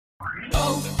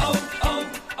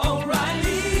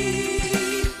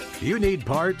O'Reilly. You need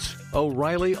parts?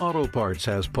 O'Reilly Auto Parts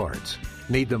has parts.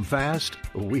 Need them fast?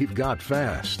 We've got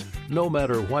fast. No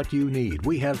matter what you need,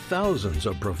 we have thousands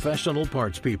of professional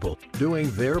parts people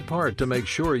doing their part to make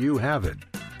sure you have it.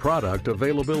 Product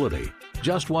availability.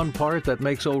 Just one part that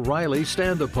makes O'Reilly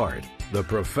stand apart. The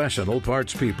professional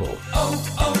parts people.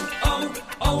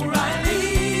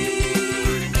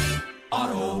 O'Reilly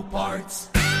Auto Parts.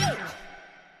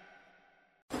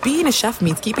 Being a chef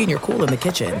means keeping your cool in the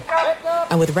kitchen.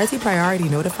 And with Resi Priority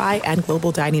Notify and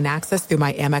Global Dining Access through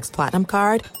my Amex Platinum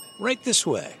card, right this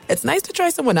way. It's nice to try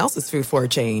someone else's food for a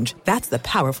change. That's the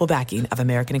powerful backing of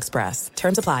American Express.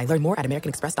 Terms apply. Learn more at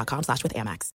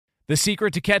americanexpress.com/withAmex. The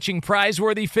secret to catching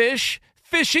prize-worthy fish?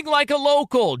 Fishing like a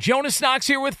local. Jonas Knox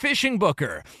here with Fishing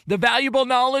Booker. The valuable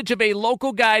knowledge of a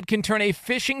local guide can turn a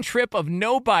fishing trip of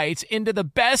no bites into the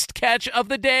best catch of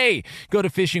the day. Go to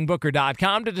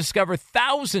fishingbooker.com to discover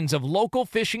thousands of local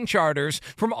fishing charters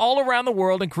from all around the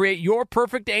world and create your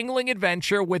perfect angling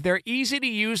adventure with their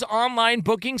easy-to-use online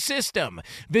booking system.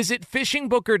 Visit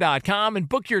fishingbooker.com and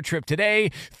book your trip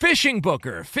today. Fishing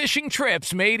Booker. Fishing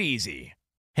trips made easy.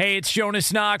 Hey, it's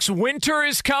Jonas Knox. Winter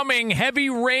is coming. Heavy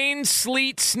rain,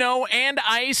 sleet, snow, and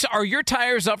ice. Are your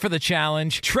tires up for the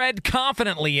challenge? Tread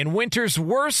confidently in winter's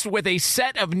worst with a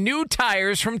set of new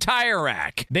tires from Tire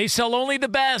Rack. They sell only the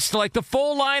best, like the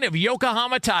full line of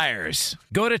Yokohama tires.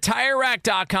 Go to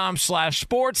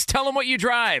TireRack.com/sports. Tell them what you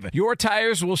drive. Your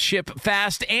tires will ship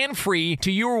fast and free to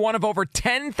you or one of over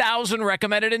 10,000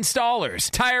 recommended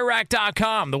installers.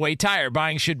 TireRack.com, the way tire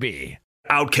buying should be.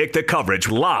 Outkick the coverage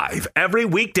live every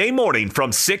weekday morning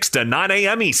from 6 to 9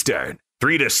 a.m. Eastern,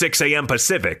 3 to 6 a.m.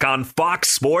 Pacific on Fox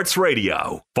Sports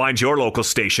Radio. Find your local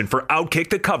station for Outkick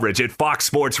the coverage at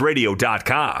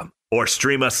foxsportsradio.com or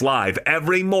stream us live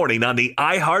every morning on the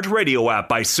iHeartRadio app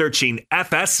by searching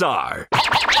FSR. Now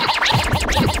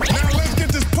let's get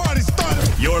this party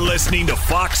started. You're listening to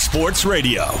Fox Sports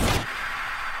Radio.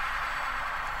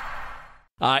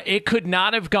 It could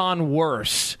not have gone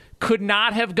worse. Could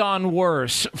not have gone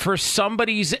worse for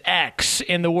somebody's ex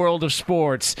in the world of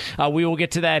sports. We will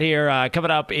get to that here coming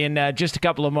up in just a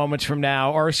couple of moments from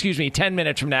now, or 10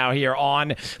 minutes from now here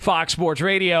on Fox Sports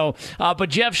Radio. But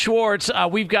Jeff Schwartz,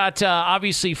 we've got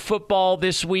obviously football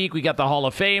this week. We got the Hall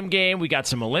of Fame game. We got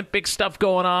some Olympic stuff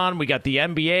going on. We got the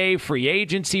NBA, free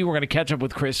agency. We're going to catch up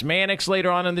with Chris Mannix later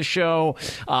on in the show.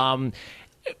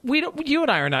 You and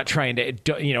I are not trying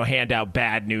to, hand out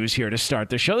bad news here to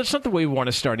start the show. That's not the way we want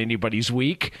to start anybody's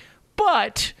week.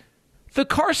 But the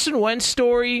Carson Wentz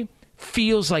story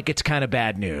feels like it's kind of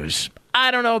bad news.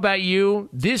 I don't know about you.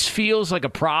 This feels like a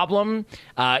problem.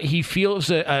 He feels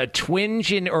a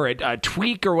twinge or a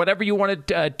tweak or whatever you want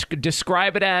to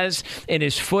describe it as in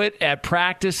his foot at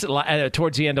practice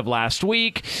towards the end of last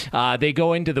week. They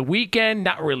go into the weekend,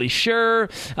 not really sure.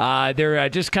 They're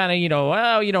just kind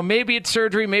of, maybe it's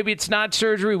surgery, maybe it's not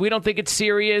surgery. We don't think it's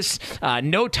serious.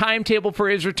 No timetable for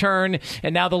his return.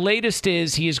 And now the latest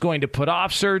is he is going to put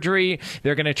off surgery.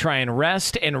 They're going to try and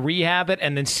rest and rehab it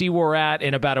and then see where we're at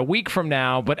in about a week from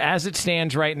now. But as it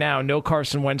stands right now, no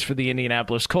Carson Wentz for the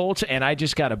Indianapolis Colts, and I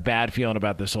just got a bad feeling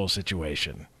about this whole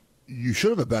situation. You should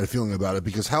have a bad feeling about it,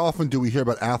 because how often do we hear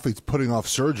about athletes putting off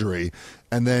surgery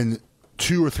and then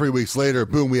 2 or 3 weeks later,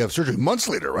 boom, we have surgery. Months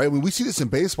later, right? I mean, we see this in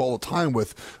baseball all the time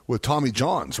with Tommy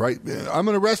Johns, right? I'm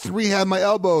going to rest and rehab my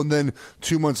elbow, and then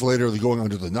 2 months later, they're going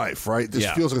under the knife, right? This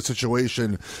feels like a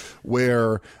situation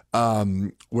where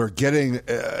we're getting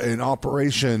an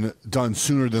operation done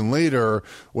sooner than later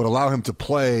would allow him to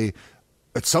play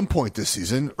at some point this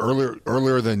season,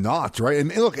 earlier than not, right?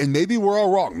 And look, and maybe we're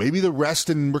all wrong. Maybe the rest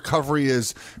and recovery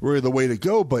is really the way to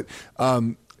go, but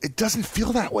it doesn't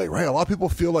feel that way, right? A lot of people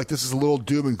feel like this is a little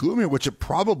doom and gloom here, which it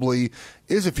probably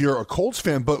is if you're a Colts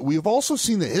fan. But we've also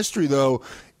seen the history, though,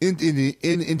 in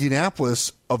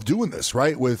Indianapolis of doing this,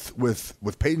 right? With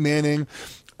Peyton Manning,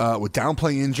 with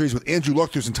downplaying injuries, with Andrew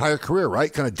Luck through his entire career,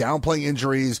 right? Kind of downplaying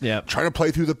injuries, trying to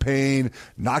play through the pain,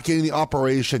 not getting the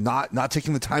operation, not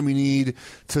taking the time you need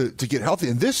to get healthy.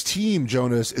 And this team,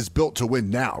 Jonas, is built to win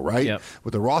now, right? Yep.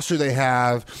 With the roster they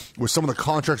have, with some of the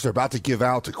contracts they're about to give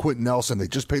out to Quentin Nelson, they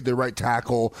just paid their right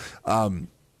tackle.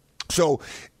 So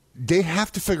they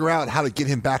have to figure out how to get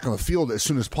him back on the field as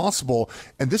soon as possible.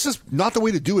 And this is not the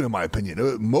way to do it, in my opinion.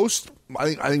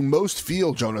 I think most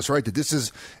feel, Jonas, right, that this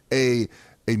is a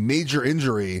major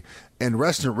injury, and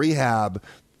rest and rehab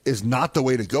is not the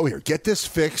way to go here. Get this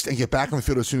fixed and get back on the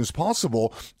field as soon as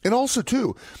possible. And also,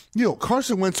 too,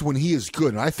 Carson Wentz, when he is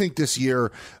good, and I think this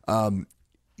year,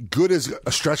 good is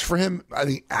a stretch for him. I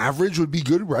think average would be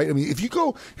good, right? I mean, if you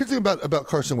go, here's the thing about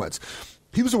Carson Wentz.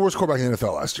 He was the worst quarterback in the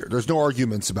NFL last year. There's no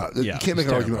arguments about it. Yeah, you can't make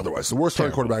an argument otherwise. The worst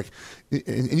starting quarterback,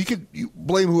 and you can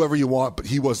blame whoever you want, but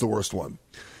he was the worst one.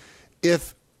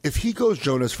 If he goes,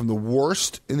 Jonas, from the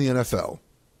worst in the NFL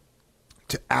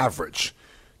to average,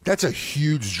 that's a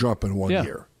huge jump in 1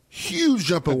 year. Huge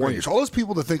jump in 1 year. So all those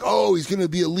people that think, he's going to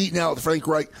be elite now with Frank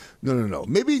Reich. No.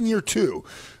 Maybe in year 2.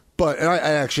 But I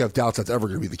actually have doubts that's ever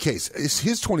going to be the case.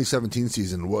 His 2017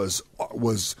 season was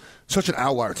such an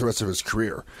outlier to the rest of his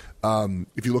career.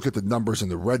 If you look at the numbers in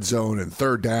the red zone and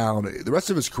third down, the rest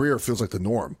of his career feels like the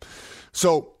norm.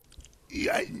 So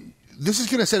this is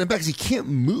going to set him back because he can't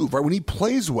move. Right when he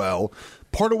plays well,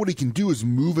 part of what he can do is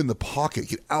move in the pocket,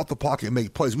 get out the pocket, and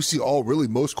make plays. We see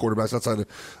most quarterbacks outside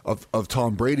of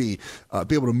Tom Brady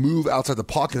be able to move outside the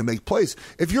pocket and make plays.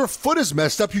 If your foot is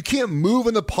messed up, you can't move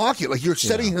in the pocket. Like you're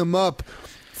setting him up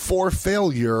for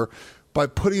failure by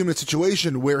putting him in a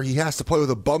situation where he has to play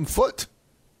with a bum foot.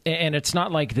 And it's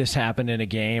not like this happened in a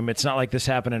game. It's not like this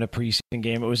happened in a preseason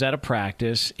game. It was at a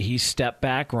practice. He stepped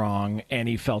back wrong, and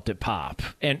he felt it pop.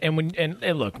 And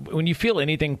look, when you feel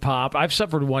anything pop, I've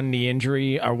suffered one knee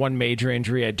injury or one major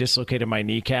injury. I dislocated my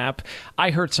kneecap.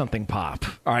 I heard something pop.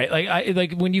 All right,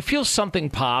 like when you feel something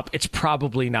pop, it's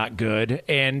probably not good.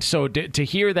 And so to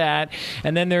hear that,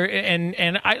 and then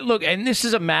and this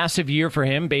is a massive year for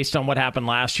him based on what happened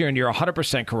last year. And you're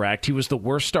 100% correct. He was the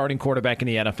worst starting quarterback in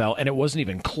the NFL, and it wasn't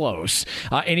even close.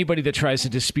 Anybody that tries to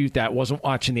dispute that wasn't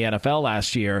watching the NFL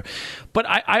last year. But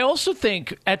I also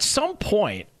think at some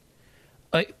point,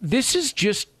 this is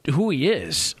just who he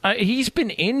is. He's been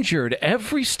injured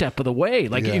every step of the way.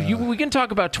 We can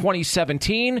talk about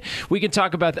 2017. We can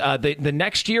talk about the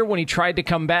next year when he tried to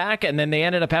come back, and then they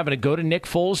ended up having to go to Nick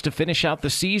Foles to finish out the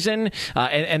season,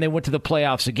 and they went to the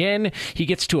playoffs again. He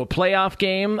gets to a playoff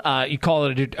game. You call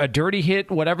it a dirty hit,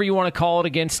 whatever you want to call it,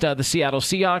 against the Seattle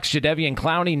Seahawks. Jadeveon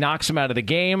Clowney knocks him out of the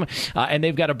game, and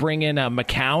they've got to bring in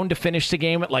McCown to finish the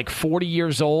game at like 40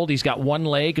 years old. He's got one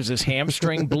leg because his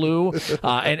hamstring blew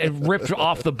and ripped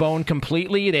off the bone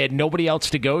completely. They had nobody else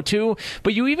to go to.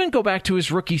 But you even go back to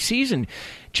his rookie season.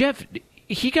 Jeff,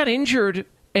 he got injured,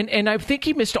 and I think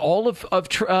he missed all of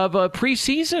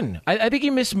preseason. I think he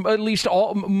missed at least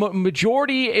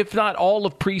majority, if not all,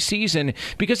 of preseason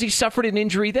because he suffered an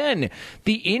injury then.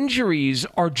 The injuries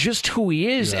are just who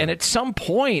he is, and at some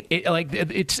point,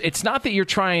 it's not that you're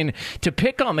trying to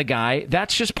pick on the guy.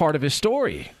 That's just part of his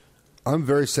story. I'm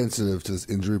very sensitive to this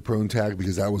injury-prone tag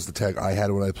because that was the tag I had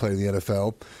when I played in the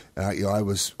NFL. I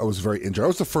was very injured. I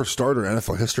was the first starter in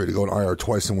NFL history to go on IR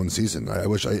twice in one season. I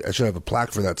wish I should have a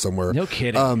plaque for that somewhere. No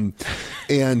kidding.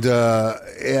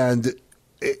 The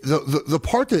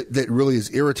part that really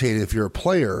is irritating if you're a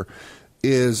player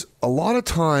is a lot of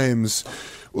times.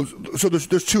 So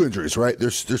there's two injuries, right?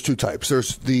 There's two types.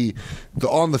 There's the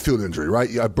on the field injury, right?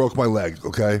 I broke my leg,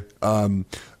 okay,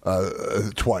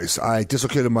 twice. I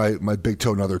dislocated my big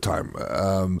toe another time.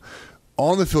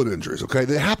 On the field injuries, okay,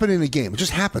 they happen in a game. It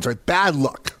just happens, right? Bad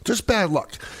luck, just bad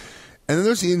luck. And then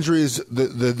there's the injuries,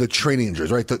 the training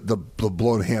injuries, right? The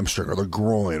blown hamstring or the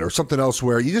groin or something else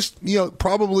where you just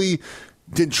probably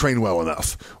didn't train well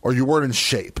enough, or you weren't in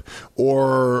shape,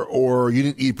 or you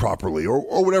didn't eat properly,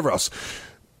 or whatever else.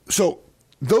 So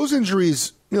those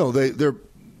injuries, they're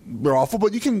awful,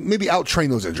 but you can maybe out-train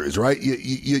those injuries, right?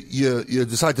 You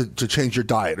decide to change your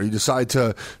diet, or you decide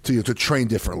to train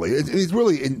differently. It's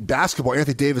really in basketball.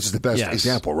 Anthony Davis is the best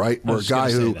example, right? Where a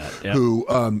guy who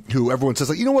everyone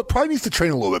says, probably needs to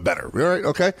train a little bit better, right?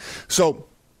 Okay, so.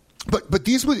 But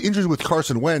these injuries with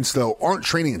Carson Wentz, though, aren't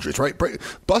training injuries, right?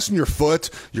 Busting your foot,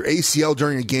 your ACL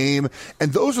during a game,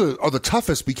 and those are the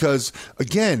toughest because,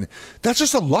 again, that's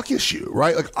just a luck issue,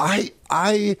 right? Like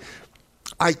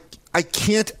I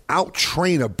can't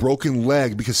out-train a broken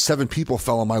leg because 7 people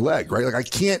fell on my leg, right? Like I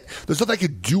can't. There's nothing I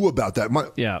could do about that.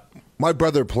 My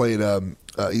brother played.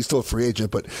 He's still a free agent,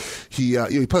 but he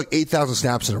played like 8,000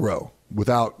 snaps in a row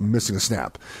without missing a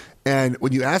snap. And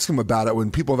when you ask him about it,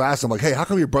 when people have asked him, like, hey, how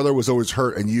come your brother was always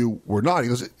hurt and you were not?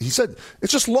 He said,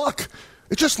 it's just luck.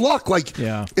 It's just luck.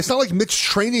 It's not like Mitch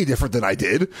trained any different than I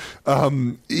did.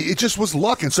 It just was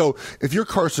luck. And so if you're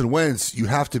Carson Wentz, you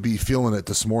have to be feeling it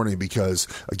this morning because,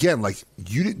 again,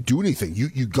 you didn't do anything.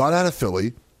 You got out of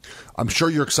Philly. I'm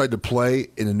sure you're excited to play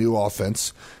in a new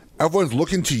offense. Everyone's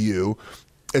looking to you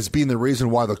as being the reason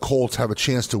why the Colts have a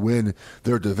chance to win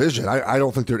their division. I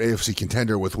don't think they're an AFC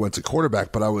contender with Wentz at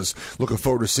quarterback, but I was looking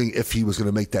forward to seeing if he was going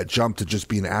to make that jump to just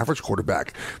be an average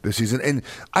quarterback this season. And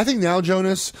I think now,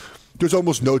 Jonas, there's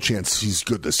almost no chance he's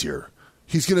good this year.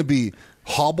 He's going to be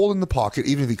hobbled in the pocket,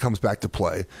 even if he comes back to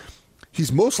play.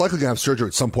 he's most likely going to have surgery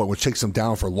at some point, which takes him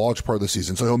down for a large part of the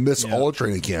season. So he'll miss all of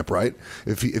training camp, right?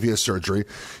 If he has surgery.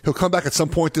 He'll come back at some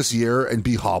point this year and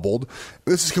be hobbled.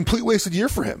 This is a complete wasted year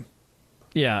for him.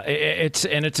 Yeah, it's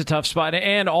a tough spot.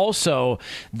 And also,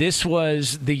 this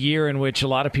was the year in which a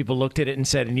lot of people looked at it and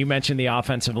said, and you mentioned the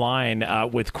offensive line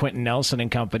with Quentin Nelson and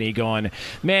company going,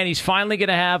 man, he's finally going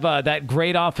to have that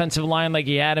great offensive line like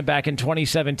he had back in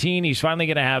 2017. He's finally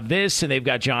going to have this, and they've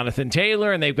got Jonathan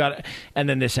Taylor, and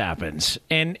then this happens.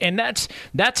 And that's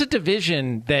a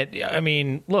division that, I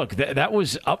mean, look, that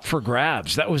was up for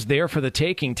grabs. That was there for the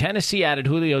taking. Tennessee added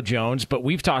Julio Jones, but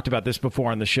we've talked about this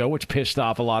before on the show, which pissed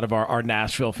off a lot of our Nashville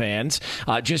fans.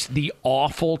 Just the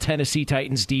awful Tennessee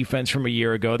Titans defense from a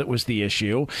year ago that was the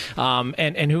issue.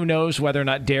 And who knows whether or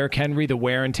not Derrick Henry, the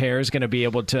wear and tear, is going to be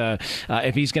able to,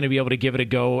 if he's going to be able to give it a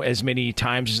go as many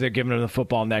times as they're giving him the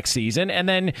football next season. And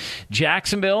then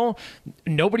Jacksonville,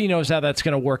 nobody knows how that's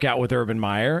going to work out with Urban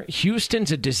Meyer.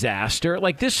 Houston's a disaster.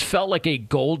 Like, this felt like a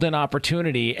golden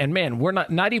opportunity. And man, we're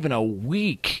not even a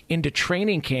week into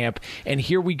training camp, and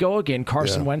here we go again.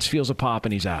 Carson Wentz feels a pop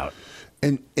and he's out.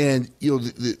 And you know,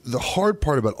 the hard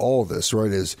part about all of this,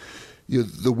 right, is, you know,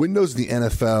 the windows in the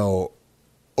NFL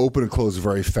open and close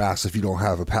very fast if you don't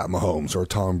have a Pat Mahomes or a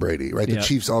Tom Brady, right? The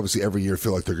Chiefs obviously every year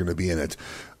feel like they're going to be in it.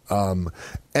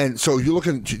 And so you're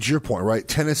looking to your point, right?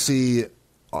 Tennessee,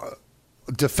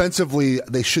 defensively,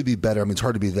 they should be better. I mean, it's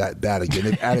hard to be that bad again.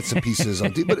 They've added some pieces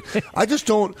on deep, but I just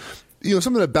don't. You know,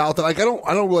 something about that. Like, I don't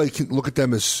really look at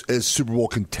them as Super Bowl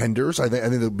contenders. I think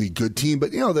they'll be a good team.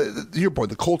 But, you know, to your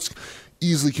point, the Colts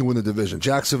easily can win the division.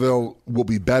 Jacksonville will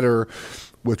be better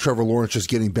with Trevor Lawrence just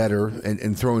getting better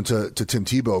and throwing to Tim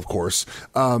Tebow, of course.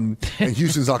 And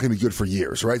Houston's not going to be good for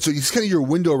years, right? So it's kind of your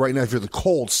window right now if you're the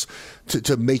Colts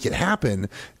to make it happen.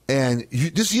 And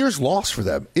this year's lost for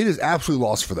them. It is absolutely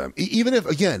lost for them. Even if,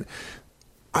 again,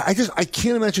 I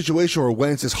can't imagine a situation where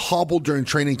Wentz is hobbled during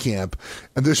training camp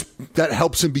and that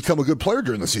helps him become a good player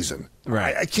during the season.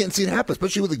 Right. I can't see it happen,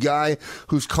 especially with a guy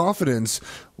whose confidence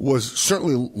was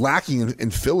certainly lacking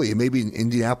in Philly, and maybe in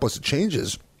Indianapolis it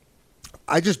changes.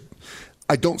 I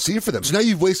don't see it for them. So now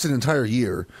you've wasted an entire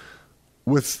year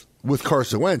with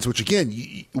Carson Wentz, which, again,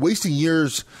 wasting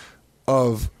years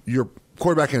of your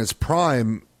quarterback in his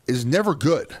prime is never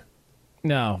good.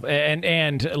 No,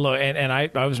 and look, and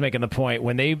I was making the point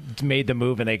when they made the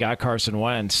move and they got Carson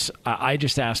Wentz. I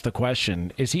just asked the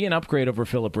question: is he an upgrade over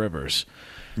Phillip Rivers?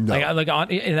 No.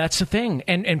 And that's the thing.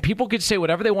 And people could say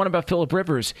whatever they want about Phillip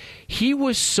Rivers. He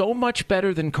was so much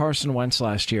better than Carson Wentz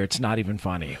last year. It's not even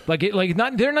funny. Weren't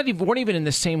even in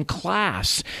the same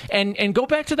class. And go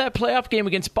back to that playoff game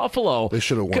against Buffalo. They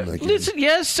should have won that game. Listen,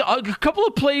 yes, a couple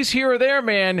of plays here or there,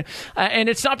 man. And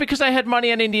it's not because I had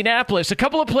money on Indianapolis. A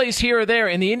couple of plays here or there,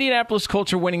 and the Indianapolis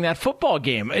Colts are winning that football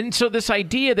game. And so this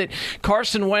idea that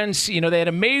Carson Wentz, you know, they had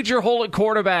a major hole at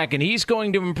quarterback and he's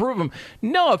going to improve him.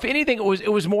 No, if anything, it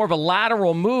was more of a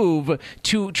lateral move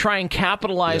to try and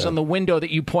capitalize on the window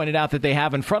that you pointed out that they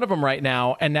have in front of them right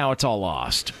now, and now it's all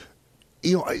lost.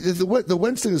 You know, the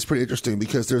Wentz thing is pretty interesting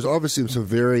because there's obviously some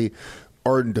very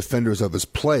ardent defenders of his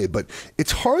play, but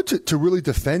it's hard to really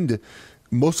defend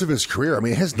most of his career. I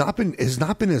mean, it has not been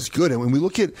as good. And when we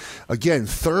look at, again,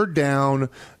 third down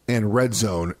and red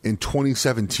zone in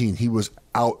 2017, he was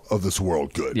out of this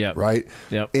world good, right?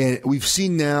 Yep. And we've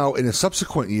seen now in the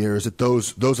subsequent years that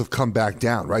those have come back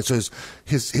down, right? So his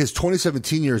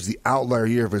 2017 year is the outlier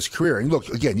year of his career. And look,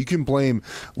 again, you can blame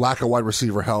lack of wide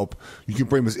receiver help. You can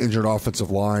blame his injured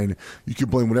offensive line. You can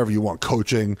blame whatever you want,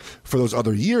 coaching, for those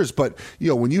other years. But, you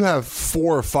know, when you have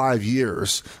 4 or 5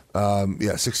 years,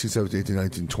 16, 17, 18,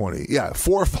 19, 20. Yeah,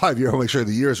 4 or 5 years. I'll make sure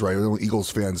the year's right. Eagles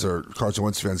fans or Carson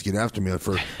Wentz fans get after me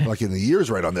for like getting the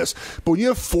years right on this. But when you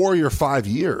have 4 or 5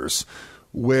 years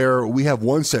where we have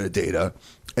one set of data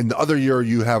and the other year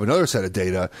you have another set of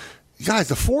data, guys,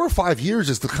 the 4 or 5 years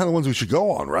is the kind of ones we should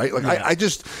go on, right? Like, I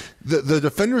just, the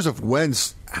defenders of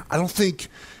Wentz, I don't think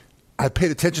I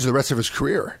paid attention to the rest of his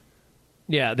career.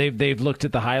 Yeah, they've looked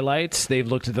at the highlights, they've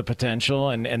looked at the potential,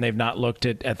 and they've not looked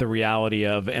at the reality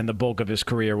of and the bulk of his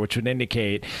career, which would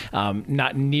indicate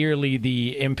not nearly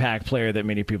the impact player that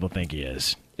many people think he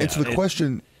is. And so the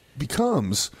question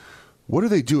becomes, what do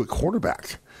they do at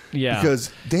quarterback? Yeah,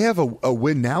 because they have a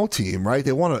win now team, right?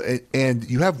 They want to, and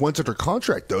you have Wentz under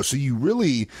contract though, so you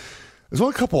really there's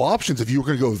only a couple options if you were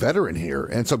going to go veteran here.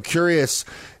 And so I'm curious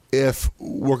if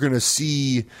we're going to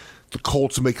see the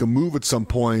Colts make a move at some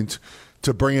point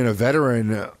to bring in a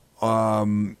veteran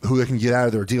who they can get out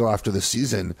of their deal after the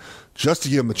season just to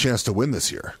give them a chance to win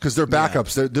this year. Because their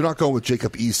backups, they're not going with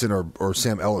Jacob Eason or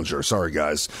Sam Ellinger. Sorry,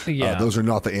 guys. Those are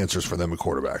not the answers for them at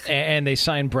quarterback. And they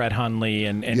signed Brett Hundley.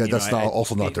 And that's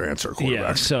also not their answer at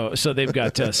quarterback. Yeah, so they've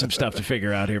got some stuff to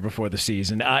figure out here before the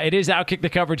season. It is Outkick the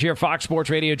Coverage here, Fox Sports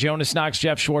Radio. Jonas Knox,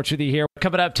 Jeff Schwartz with you here.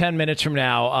 Coming up 10 minutes from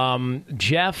now,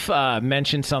 Jeff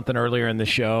mentioned something earlier in the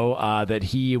show that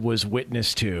he was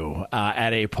witness to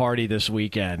at a party this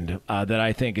weekend that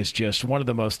I think is just one of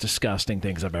the most disgusting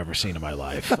things I've ever seen in my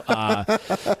life.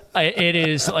 It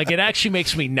is it actually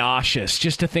makes me nauseous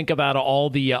just to think about all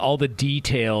the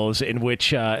details in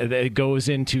which it goes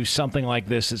into something like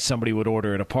this that somebody would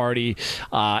order at a party,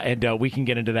 and we can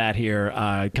get into that here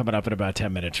coming up in about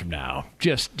 10 minutes from now.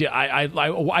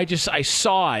 I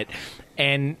saw it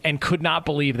and could not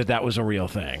believe that was a real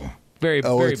thing. Very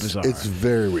bizarre. It's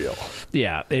very real.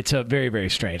 Yeah, it's very, very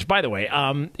strange. By the way,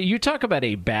 you talk about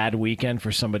a bad weekend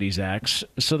for somebody's ex.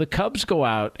 So the Cubs go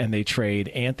out and they trade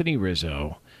Anthony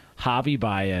Rizzo, Javi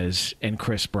Baez, and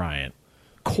Chris Bryant.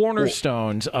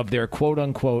 Cornerstones of their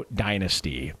quote-unquote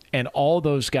dynasty. And all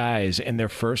those guys in their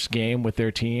first game with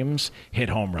their teams hit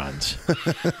home runs.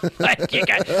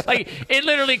 It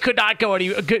literally could not go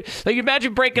any good.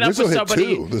 Imagine breaking Rizzo up with somebody.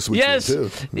 Hit 2 this weekend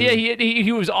too. Yeah,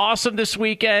 he was awesome this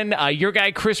weekend. Your guy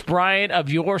Chris Bryant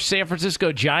of your San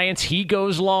Francisco Giants, he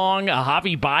goes long.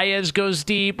 Javi Baez goes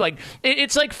deep.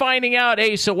 It's like finding out,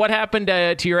 hey, so what happened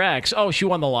to your ex? Oh, she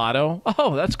won the lotto.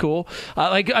 Oh, that's cool.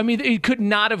 It could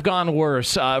not have gone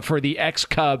worse for the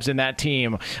ex-Cubs and that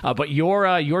team. But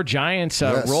your Giants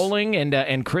rolling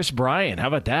and Chris Bryant. How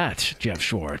about that, Jeff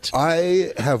Schwartz?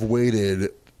 I have waited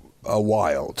a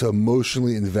while to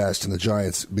emotionally invest in the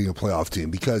Giants being a playoff team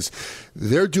because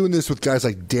they're doing this with guys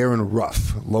like Darren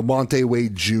Ruff, Lamonte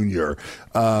Wade Jr.,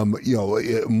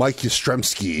 Mike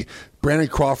Yastrzemski. Brandon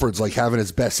Crawford's having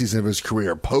his best season of his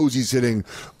career. Posey's hitting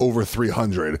over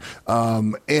 300.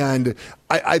 And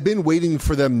I've been waiting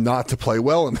for them not to play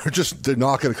well, and they're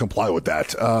not going to comply with that.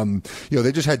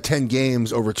 They just had 10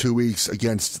 games over 2 weeks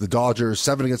against the Dodgers,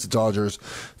 7 against the Dodgers,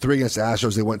 3 against the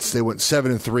Astros. They went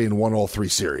 7-3 and won all 3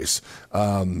 series.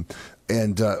 And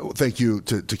thank you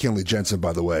to Kenley Jensen,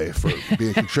 by the way, for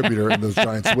being a contributor in those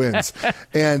Giants wins.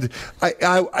 And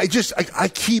I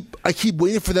keep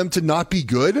waiting for them to not be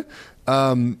good.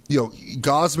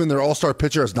 Gosman, their all-star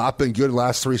pitcher, has not been good in the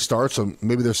last 3 starts, so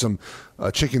maybe there's some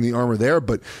chink in the armor there.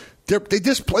 But they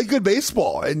just play good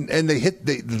baseball, and they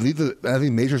lead the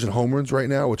majors in home runs right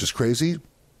now, which is crazy.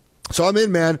 So I'm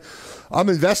in, man. I'm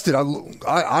invested. I'm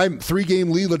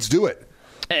 3-game lead. Let's do it.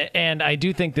 And I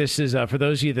do think this is, for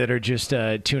those of you that are just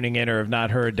tuning in or have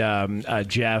not heard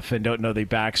Jeff and don't know the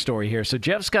backstory here. So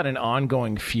Jeff's got an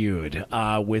ongoing feud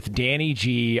with Danny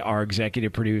G, our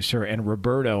executive producer, and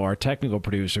Roberto, our technical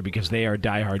producer, because they are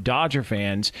diehard Dodger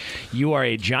fans. You are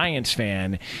a Giants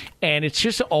fan. And it's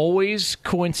just always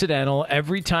coincidental.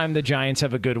 Every time the Giants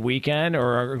have a good weekend or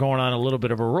are going on a little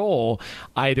bit of a roll,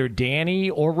 either Danny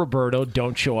or Roberto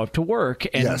don't show up to work.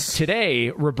 And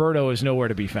today, Roberto is nowhere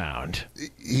to be found.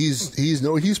 He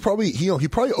probably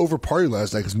overpartied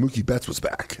last night because Mookie Betts was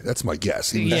back. That's my guess.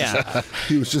 He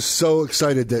was just so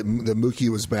excited that Mookie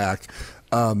was back.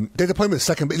 They have to play him at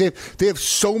second base. They have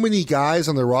so many guys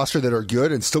on their roster that are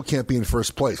good and still can't be in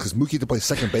first place because Mookie had to play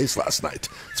second base last night.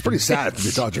 It's pretty sad to be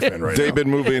a Dodger fan right now. They've been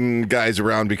moving guys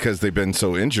around because they've been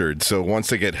so injured. So once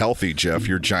they get healthy, Jeff,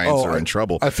 your Giants are in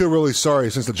trouble. I feel really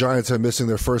sorry since the Giants are missing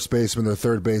their first baseman, their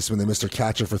third baseman. They missed their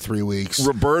catcher for 3 weeks.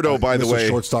 Roberto, by the way,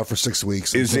 shortstop for 6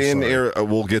 weeks. Is in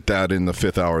we'll get that in the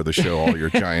 5th hour of the show, all your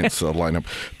Giants lineup.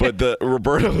 But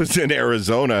Roberto is in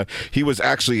Arizona. He was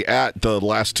actually at the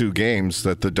last 2 games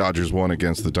that the Dodgers won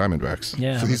against the Diamondbacks.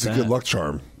 Yeah, so he's a good luck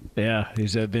charm. Yeah,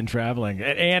 he's been traveling,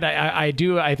 and I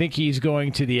think he's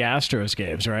going to the Astros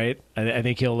games, right? I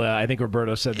think he'll. I think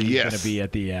Roberto said that he's going to be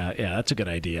at the. Yeah, that's a good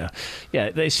idea.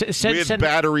 Yeah, they send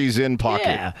batteries in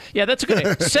pocket. Yeah, that's a good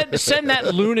idea. Send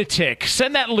that lunatic.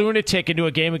 Send that lunatic into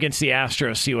a game against the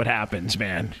Astros. See what happens,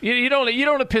 man. You don't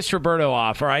want to piss Roberto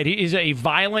off. All right, he's a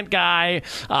violent guy,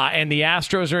 and the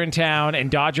Astros are in town,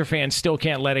 and Dodger fans still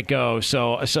can't let it go.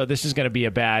 So this is going to be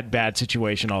a bad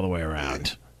situation all the way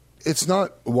around. It's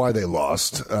not why they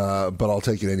lost, but I'll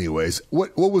take it anyways.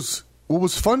 What was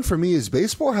fun for me is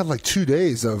baseball had 2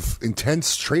 days of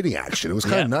intense trading action. It was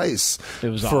kind of nice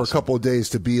for awesome. A couple of days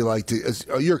to be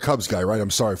you're a Cubs guy, right? I'm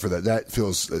sorry for that.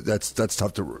 That's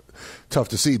tough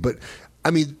to see. But I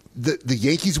mean, the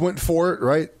Yankees went for it,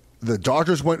 right? The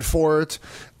Dodgers went for it.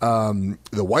 The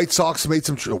White Sox made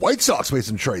some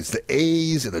trades. The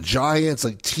A's and the Giants,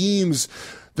 teams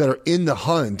that are in the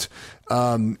hunt.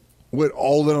 went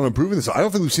all in on improving this. I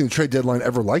don't think we've seen a trade deadline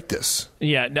ever like this.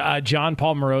 Yeah, John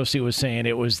Paul Morosi was saying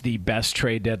it was the best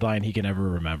trade deadline he can ever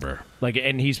remember.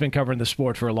 And he's been covering the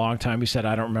sport for a long time. He said,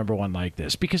 I don't remember one like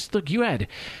this. Because, look,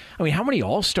 how many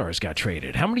All-Stars got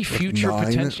traded? How many future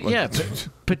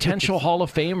potential Hall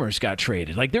of Famers got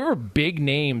traded? There were big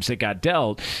names that got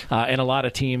dealt, and a lot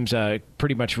of teams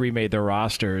pretty much remade their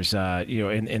rosters,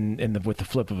 with the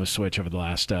flip of a switch over the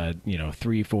last,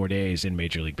 3-4 days in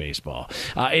Major League Baseball.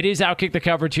 It is Outkick the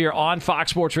Coverage here on Fox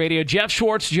Sports Radio. Jeff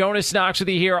Schwartz, Jonas Knox with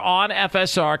you here on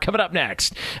FSR. Coming up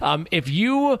next, if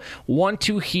you want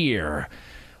to hear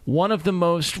one of the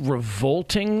most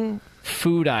revolting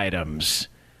food items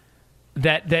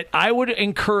that I would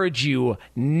encourage you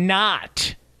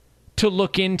not to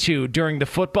look into during the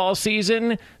football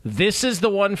season, this is the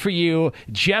one for you.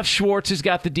 Jeff Schwartz has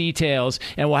got the details,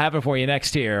 and we'll have it for you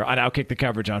next here on Outkick the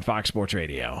Coverage on Fox Sports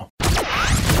Radio.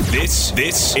 This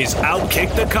is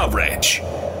Outkick the Coverage.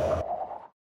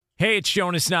 Hey, it's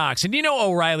Jonas Knox, and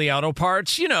O'Reilly Auto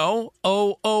Parts,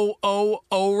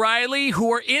 O'Reilly,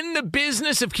 who are in the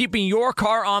business of keeping your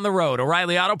car on the road.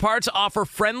 O'Reilly Auto Parts offer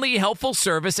friendly, helpful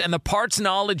service and the parts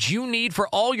knowledge you need for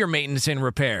all your maintenance and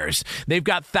repairs. They've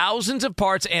got thousands of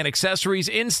parts and accessories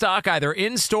in stock, either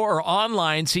in-store or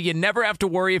online, so you never have to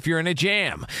worry if you're in a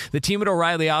jam. The team at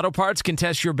O'Reilly Auto Parts can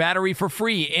test your battery for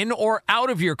free in or out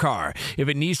of your car. If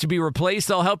it needs to be replaced,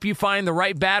 they'll help you find the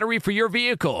right battery for your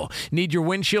vehicle. Need your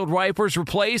windshield wipers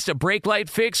replaced, a brake light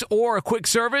fix, or a quick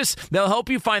service? They'll help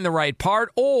you find the right part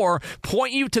or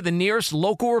point you to the nearest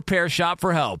local repair shop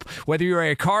for help. Whether you're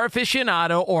a car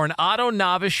aficionado or an auto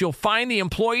novice, you'll find the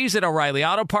employees at O'Reilly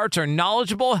Auto Parts are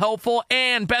knowledgeable, helpful,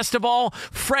 and best of all,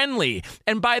 friendly.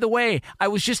 And by the way, I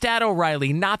was just at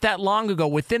O'Reilly not that long ago,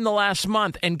 within the last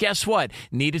month, and guess what?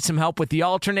 Needed some help with the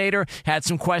alternator, had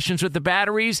some questions with the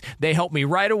batteries. They helped me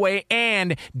right away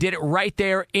and did it right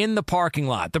there in the parking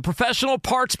lot. The professional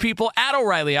parts people at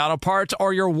O'Reilly Auto Parts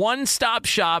are your one-stop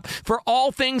shop for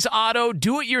all things auto,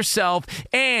 do-it-yourself,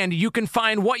 and you can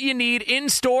find what you need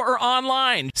in-store or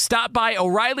online. Stop by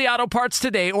O'Reilly Auto Parts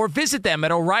today or visit them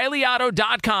at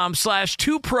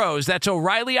O'ReillyAuto.com/2pros. That's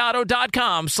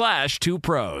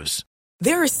O'ReillyAuto.com/2pros.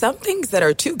 There are some things that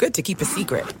are too good to keep a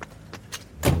secret.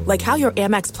 Like how your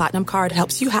Amex Platinum card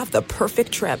helps you have the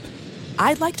perfect trip.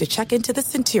 I'd like to check into the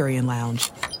Centurion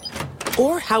Lounge.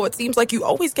 Or how it seems like you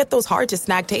always get those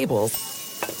hard-to-snag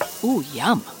tables. Ooh,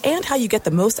 yum. And how you get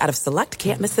the most out of select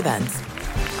can't-miss events.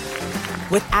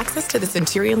 With access to the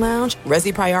Centurion Lounge,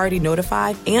 Resi Priority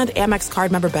Notified, and Amex card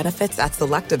member benefits at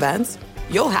select events,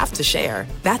 you'll have to share.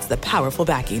 That's the powerful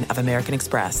backing of American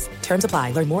Express. Terms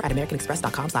apply. Learn more at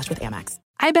americanexpress.com/withAmex.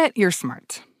 I bet you're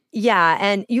smart. Yeah,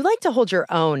 and you like to hold your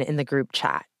own in the group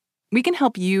chat. We can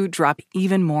help you drop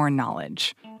even more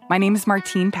knowledge. My name is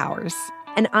Martine Powers.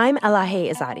 And I'm Elahe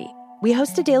Izadi. We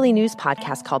host a daily news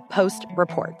podcast called Post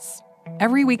Reports.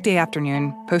 Every weekday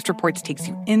afternoon, Post Reports takes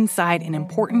you inside an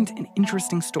important and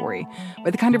interesting story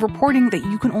with the kind of reporting that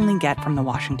you can only get from the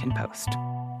Washington Post.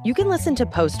 You can listen to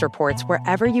Post Reports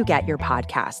wherever you get your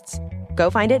podcasts. Go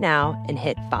find it now and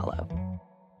hit follow.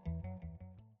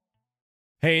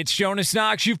 Hey, it's Jonas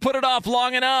Knox. You've put it off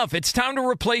long enough. It's time to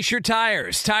replace your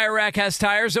tires. Tire Rack has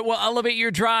tires that will elevate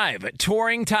your drive.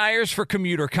 Touring tires for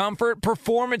commuter comfort,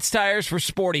 performance tires for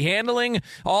sporty handling,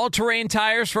 all-terrain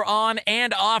tires for on-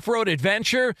 and off-road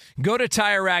adventure. Go to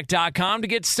TireRack.com to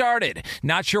get started.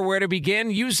 Not sure where to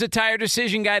begin? Use the Tire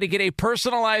Decision Guide to get a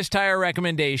personalized tire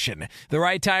recommendation. The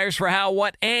right tires for how,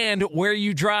 what, and where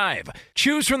you drive.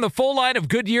 Choose from the full line of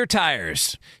Goodyear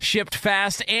tires. Shipped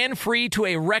fast and free to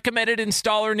a recommended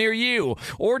installer near you,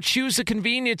 or choose the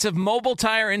convenience of mobile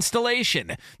tire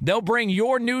installation. They'll bring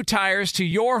your new tires to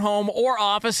your home or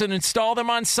office and install them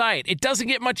on site. It doesn't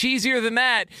get much easier than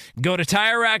that. Go to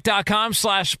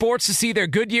TireRack.com/sports to see their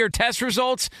Goodyear test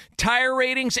results, tire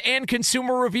ratings, and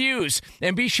consumer reviews.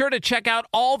 And be sure to check out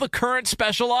all the current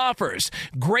special offers.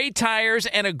 Great tires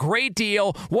and a great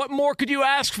deal. What more could you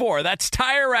ask for? That's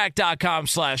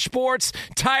TireRack.com/sports.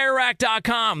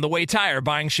 TireRack.com, the way tire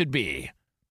buying should be.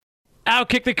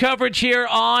 Outkick the Coverage here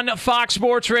on Fox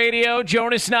Sports Radio.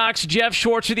 Jonas Knox, Jeff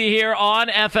Schwartz with you here on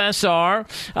FSR.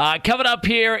 Coming up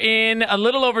here in a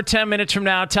little over 10 minutes from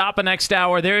now, top of next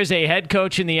hour, there is a head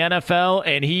coach in the NFL,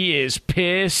 and he is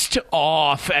pissed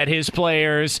off at his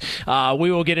players.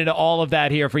 We will get into all of that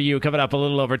here for you coming up a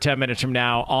little over 10 minutes from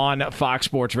now on Fox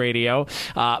Sports Radio.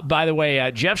 By the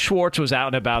way, Jeff Schwartz was out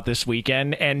and about this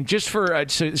weekend, and just for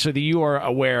so that you are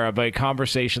aware of a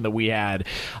conversation that we had,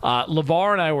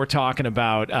 LeVar and I were talking talking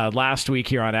about last week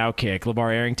here on Outkick,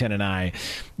 LeVar Arrington and I,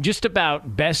 just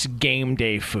about best game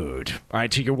day food. All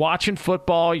right, so you're watching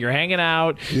football, you're hanging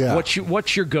out. Yeah.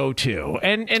 What's your go-to?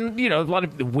 And a lot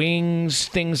of wings,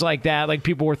 things like that. Like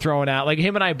people were throwing out. Like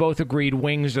him and I both agreed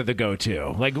wings are the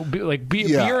go-to.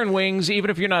 Beer and wings. Even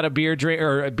if you're not a beer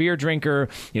drinker,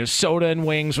 soda and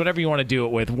wings, whatever you want to do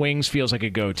it with. Wings feels like a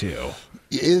go-to.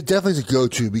 It definitely is a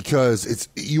go-to because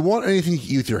you want anything you can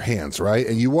eat with your hands, right?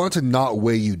 And you want it to not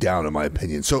weigh you down, in my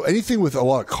opinion. So anything with a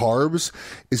lot of carbs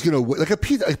is going to, like a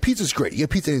pizza. Like pizza's great. You get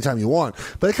pizza anytime you want,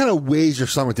 but it kind of weighs your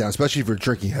stomach down, especially if you're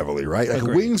drinking heavily, right? Like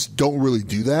wings don't really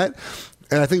do that.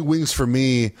 And I think wings for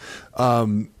me are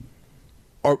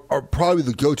probably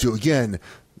the go-to. Again,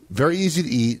 very easy to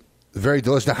eat, very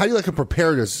delicious. Now, how do you like them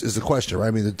prepared is the question, right?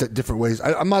 I mean, the different ways.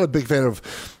 I'm not a big fan of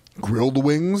grilled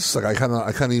wings. Like I kind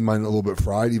of eat mine a little bit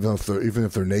fried, even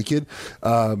if they're naked.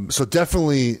 So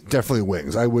definitely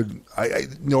wings. I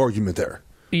no argument there.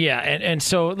 Yeah, and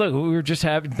so look, we were just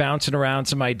bouncing around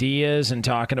some ideas and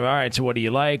talking about, all right, so what do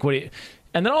you like?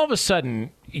 And then all of a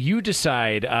sudden, you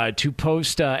decide to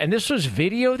post, and this was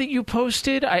video that you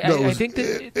posted. I think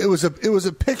that it was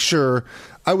a picture.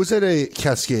 I was at a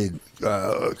Cascade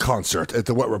concert at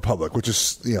the Wet Republic, which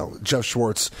is Jeff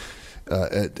Schwartz.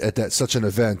 At such an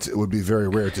event, it would be very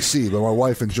rare to see. But my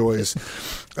wife enjoys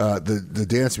the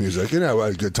dance music, and I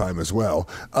had a good time as well.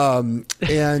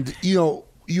 And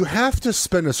you have to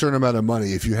spend a certain amount of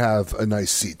money if you have a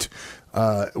nice seat.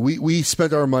 We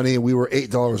spent our money, and we were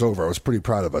 $8 over. I was pretty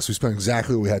proud of us. We spent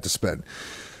exactly what we had to spend.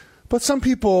 But some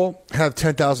people have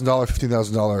 $10,000,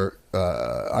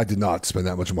 $15,000. I did not spend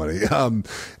that much money.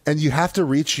 And you have to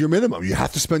reach your minimum. You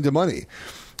have to spend your money.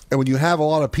 And when you have a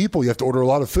lot of people, you have to order a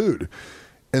lot of food.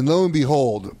 And lo and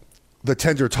behold, the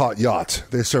Tender Tot Yacht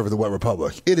they serve at the Wet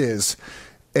Republic. It is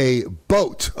a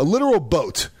boat, a literal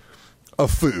boat of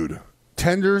food,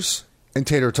 tenders and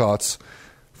tater tots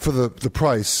for the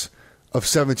price of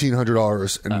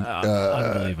 $1,700.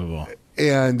 Unbelievable.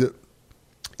 And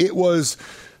it was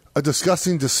a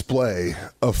disgusting display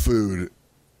of food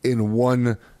in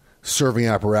one serving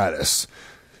apparatus.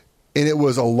 And it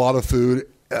was a lot of food.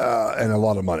 And a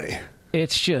lot of money.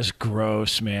 It's just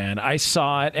gross, man. I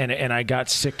saw it and I got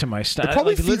sick to my stomach. It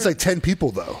probably feeds like 10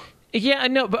 people, though. Yeah,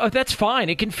 no, but that's fine.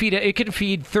 It can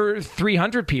feed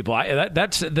 300 people.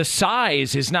 That's the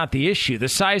size is not the issue. The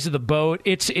size of the boat.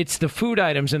 It's the food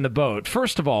items in the boat.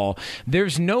 First of all,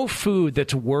 there's no food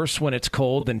that's worse when it's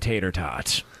cold than tater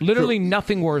tots. Literally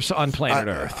nothing worse on planet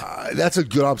Earth. That's a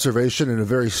good observation and a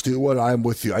very astute one. I'm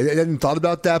with you. I hadn't thought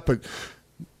about that, but.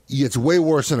 It's way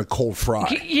worse than a cold fry.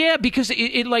 Yeah, because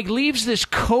it like leaves this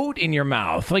coat in your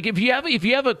mouth. Like if you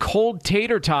have a cold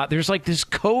tater tot, there's like this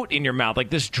coat in your mouth, like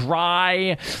this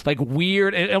dry, like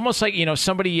weird, almost like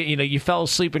somebody you fell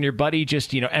asleep and your buddy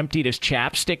just emptied his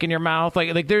chapstick in your mouth.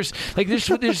 Like there's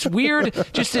this weird,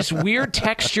 just this weird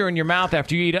texture in your mouth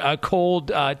after you eat a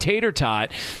cold tater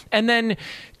tot, and then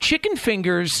chicken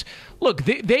fingers. Look,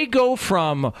 they go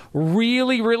from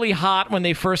really, really hot when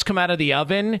they first come out of the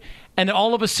oven, and then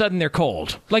all of a sudden they're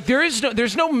cold. Like there's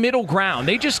no middle ground.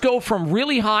 They just go from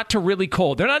really hot to really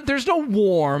cold. There's no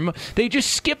warm. They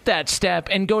just skip that step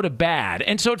and go to bad.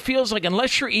 And so it feels like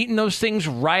unless you're eating those things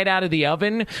right out of the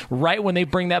oven, right when they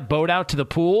bring that boat out to the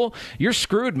pool, you're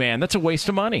screwed, man. That's a waste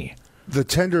of money. The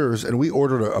tenders, and we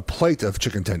ordered a plate of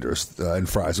chicken tenders and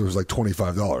fries. It was like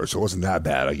 $25, so it wasn't that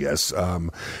bad, I guess.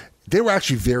 They were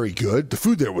actually very good. The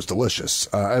food there was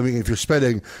delicious. I mean, if you're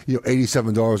spending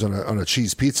 $87 on a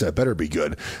cheese pizza, it better be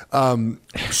good.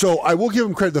 So I will give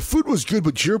them credit. The food was good,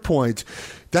 but to your point,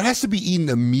 that has to be eaten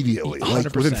immediately, 100%.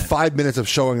 Like within 5 minutes of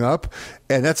showing up,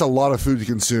 and that's a lot of food to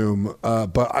consume.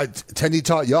 But Tender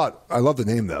Tot Yacht, I love the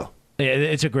name though. Yeah,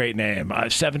 it's a great name.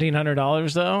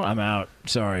 $1,700 though, I'm out.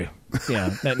 Sorry.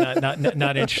 Yeah,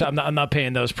 not interested. I'm not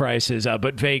paying those prices.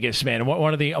 But Vegas, man,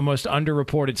 one of the most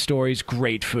underreported stories.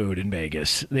 Great food in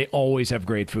Vegas. They always have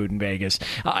great food in Vegas.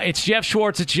 It's Jeff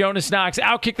Schwartz. It's Jonas Knox.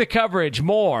 Outkick the coverage.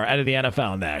 More out of the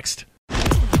NFL next.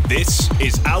 This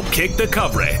is Outkick the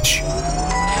coverage.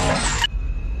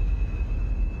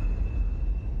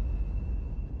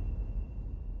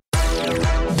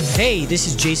 Hey, this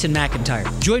is Jason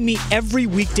McIntyre. Join me every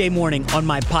weekday morning on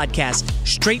my podcast,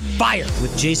 Straight Fire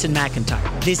with Jason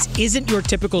McIntyre. This isn't your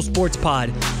typical sports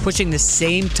pod pushing the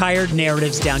same tired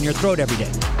narratives down your throat every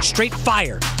day. Straight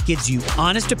Fire gives you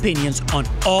honest opinions on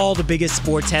all the biggest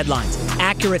sports headlines,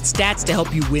 accurate stats to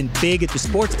help you win big at the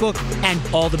sportsbook, and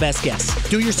all the best guests.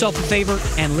 Do yourself a favor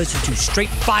and listen to Straight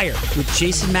Fire with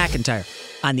Jason McIntyre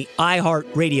on the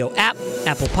iHeartRadio app,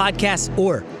 Apple Podcasts,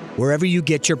 or wherever you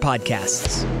get your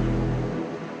podcasts.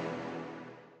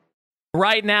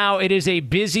 Right now, it is a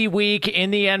busy week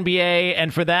in the NBA,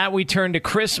 and for that, we turn to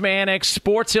Chris Mannix,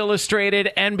 Sports Illustrated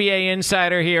NBA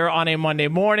insider here on a Monday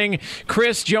morning.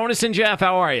 Chris, Jonas, and Jeff,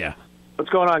 how are you?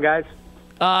 What's going on, guys?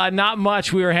 Not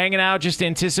much. We were hanging out just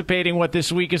anticipating what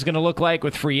this week is going to look like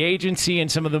with free agency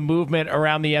and some of the movement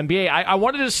around the NBA. I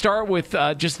wanted to start with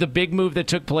just the big move that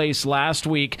took place last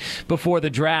week before the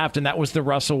draft, and that was the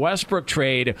Russell Westbrook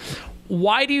trade.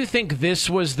 Why do you think this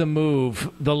was the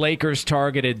move the Lakers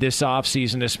targeted this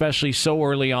offseason, especially so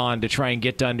early on, to try and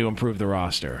get done to improve the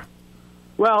roster?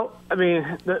 Well, I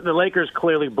mean, the Lakers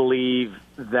clearly believe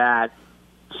that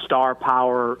star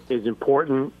power is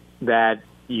important, that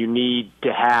you need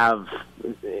to have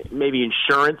maybe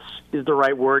insurance is the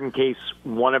right word in case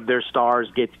one of their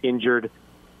stars gets injured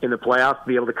in the playoffs, to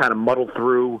be able to kind of muddle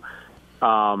through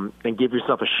and give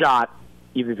yourself a shot,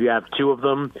 even if you have two of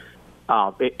them.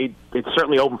 It's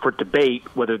certainly open for debate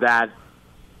whether that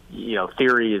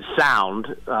theory is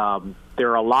sound.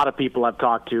 There are a lot of people I've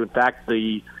talked to. In fact,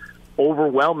 the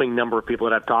overwhelming number of people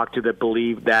that I've talked to that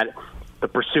believe that the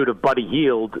pursuit of Buddy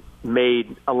Hield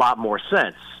made a lot more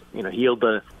sense. Hield,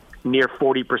 a near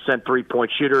 40%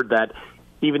 three-point shooter that,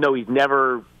 even though he's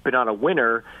never been on a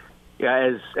winner,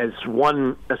 as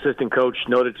one assistant coach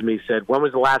noted to me, said, when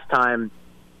was the last time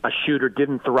a shooter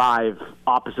didn't thrive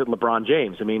opposite LeBron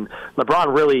James? I mean,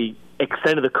 LeBron really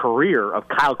extended the career of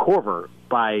Kyle Korver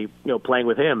by playing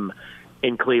with him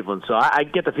in Cleveland. So I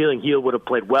get the feeling Hield would have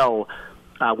played well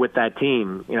with that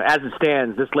team. As it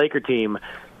stands, this Laker team,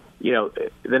 the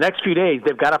next few days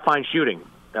they've got to find shooting.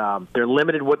 They're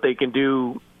limited what they can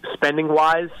do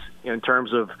spending-wise in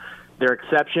terms of their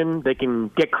exception. They can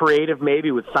get creative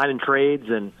maybe with signing trades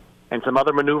and some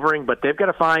other maneuvering, but they've got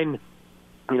to find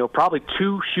probably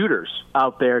two shooters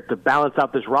out there to balance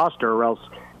out this roster, or else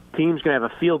teams going to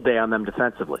have a field day on them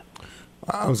defensively.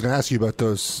 I was going to ask you about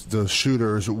those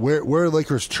shooters. Where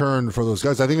Lakers turn for those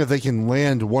guys? I think if they can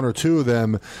land one or two of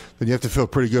them, then you have to feel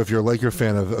pretty good if you're a Laker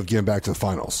fan of getting back to the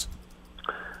finals.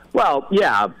 Well,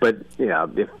 yeah, but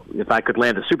if I could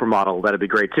land a supermodel, that'd be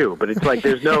great too. But it's like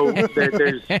there's no, there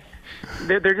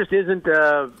just isn't.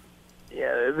 There's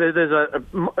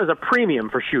a premium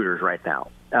for shooters right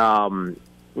now.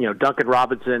 Duncan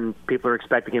Robinson, people are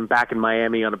expecting him back in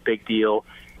Miami on a big deal.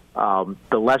 The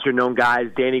lesser-known guys,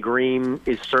 Danny Green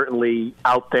is certainly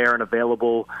out there and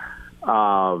available.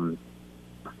 The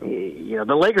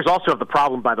Lakers also have the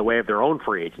problem, by the way, of their own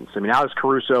free agents. I mean, Alex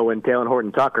Caruso and Talen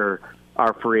Horton-Tucker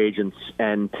are free agents,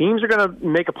 and teams are going to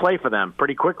make a play for them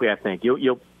pretty quickly. I think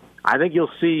I think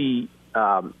you'll see,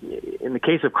 in the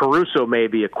case of Caruso,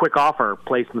 maybe a quick offer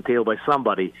placed on the table by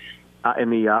somebody in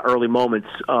the early moments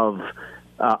of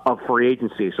free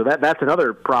agency. So that's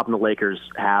another problem the Lakers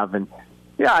have. And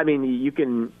yeah, I mean, you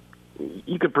can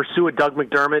pursue a Doug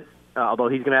McDermott, although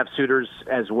he's going to have suitors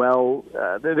as well.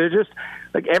 They're just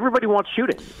like, everybody wants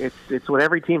shooting. It's what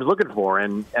every team's looking for,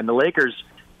 and the Lakers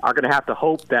are going to have to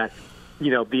hope that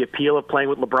the appeal of playing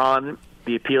with LeBron,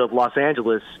 the appeal of Los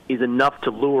Angeles, is enough to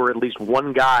lure at least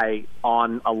one guy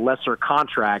on a lesser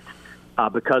contract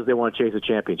because they want to chase a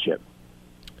championship.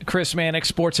 Chris Mannix,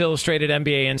 Sports Illustrated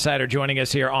NBA insider, joining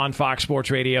us here on Fox Sports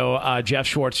Radio. Jeff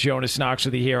Schwartz, Jonas Knox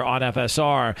with you here on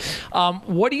FSR.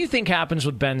 What do you think happens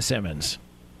with Ben Simmons?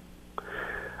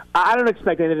 I don't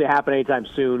expect anything to happen anytime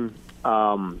soon.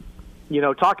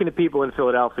 Talking to people in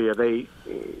Philadelphia,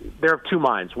 they're of two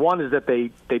minds. One is that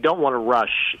they don't want to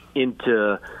rush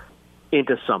into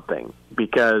something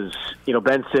because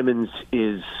Ben Simmons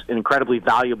is an incredibly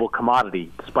valuable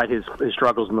commodity despite his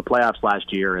struggles in the playoffs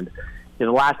last year, and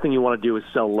the last thing you want to do is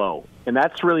sell low. And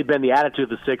that's really been the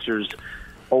attitude of the Sixers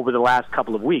over the last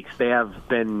couple of weeks. They have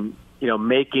been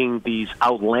making these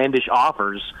outlandish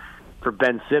offers for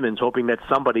Ben Simmons, hoping that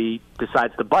somebody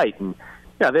decides to bite. And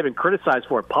they've been criticized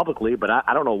for it publicly, but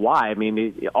I don't know why. I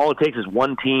mean, all it takes is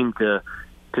one team to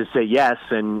say yes,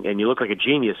 and you look like a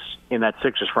genius in that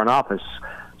Sixers front office.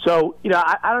 So,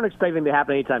 I don't expect anything to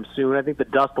happen anytime soon. I think the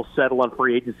dust will settle on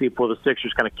free agency before the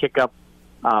Sixers kind of kick up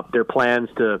their plans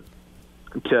to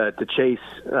chase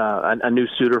a new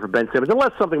suitor for Ben Simmons,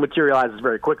 unless something materializes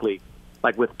very quickly,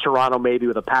 like with Toronto, maybe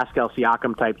with a Pascal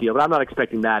Siakam type deal. But I'm not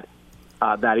expecting that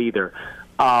either.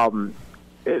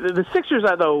 The Sixers,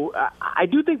 though, I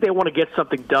do think they want to get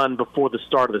something done before the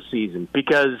start of the season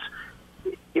because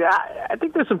I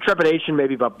think there's some trepidation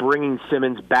maybe about bringing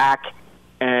Simmons back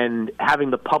and having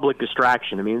the public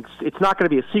distraction. I mean, it's not going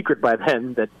to be a secret by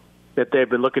then that they've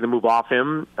been looking to move off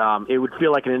him. It would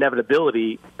feel like an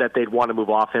inevitability that they'd want to move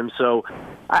off him. So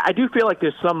I do feel like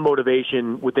there's some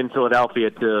motivation within Philadelphia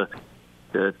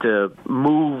to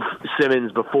move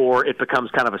Simmons before it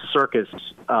becomes kind of a circus,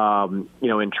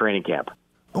 in training camp.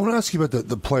 I want to ask you about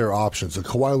the player options. So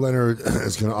Kawhi Leonard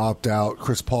is going to opt out.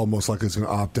 Chris Paul most likely is going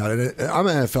to opt out. And I'm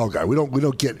an NFL guy. We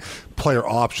don't get player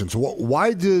options. So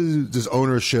why does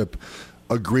ownership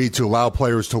agree to allow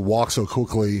players to walk so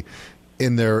quickly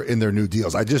in their new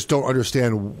deals? I just don't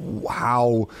understand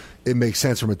how it makes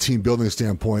sense from a team building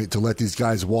standpoint to let these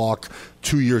guys walk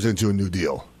 2 years into a new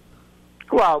deal.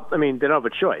 Well, I mean, they don't have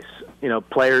a choice.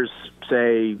 Players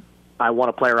say, I want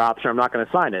a player option, I'm not going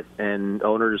to sign it. And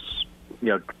owners,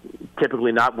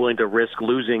 typically not willing to risk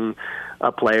losing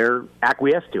a player,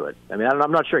 acquiesce to it. I mean,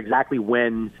 I'm not sure exactly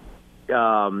when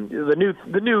the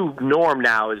new norm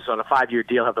now is on a 5-year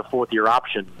deal have the 4th-year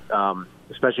option,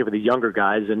 especially for the younger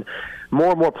guys. And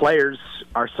more players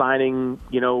are signing,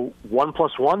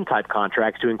 1+1 type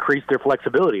contracts to increase their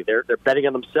flexibility. They're betting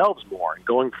on themselves more and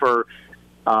going for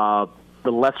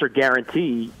the lesser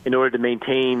guarantee in order to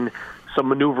maintain some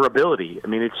maneuverability. I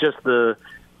mean, it's just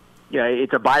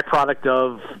it's a byproduct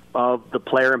of the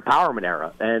player empowerment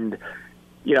era. And,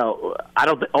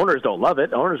 owners don't love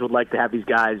it. Owners would like to have these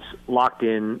guys locked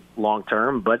in long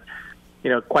term, but,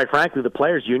 quite frankly, the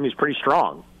players union is pretty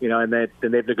strong, and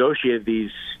they've negotiated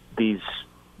these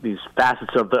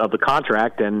facets of the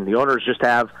contract, and the owners just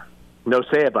have no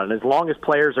say about it. As long as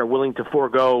players are willing to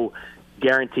forego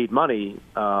guaranteed money,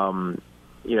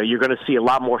 you're going to see a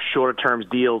lot more short-term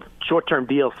deals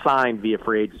signed via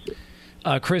free agency.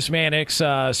 Chris Mannix,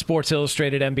 Sports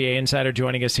Illustrated NBA insider,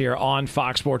 joining us here on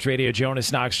Fox Sports Radio.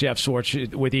 Jonas Knox, Jeff Swartz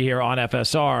with you here on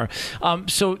FSR.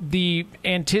 So the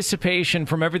anticipation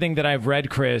from everything that I've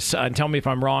read, Chris, and tell me if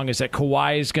I'm wrong, is that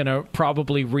Kawhi is going to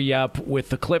probably re-up with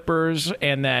the Clippers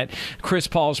and that Chris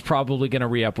Paul's probably going to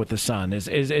re-up with the Suns.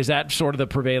 Is that sort of the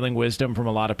prevailing wisdom from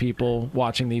a lot of people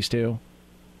watching these two?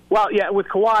 Well, yeah, with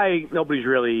Kawhi, nobody's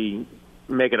really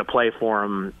making a play for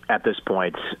him at this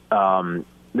point.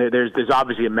 There's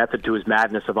obviously a method to his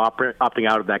madness of opting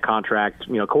out of that contract.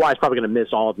 Kawhi's probably going to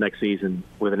miss all of next season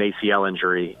with an ACL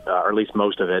injury, or at least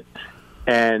most of it.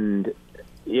 And,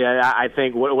 I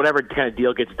think whatever kind of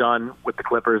deal gets done with the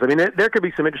Clippers, I mean, there could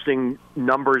be some interesting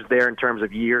numbers there in terms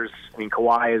of years. I mean,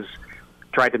 Kawhi has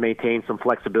tried to maintain some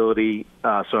flexibility.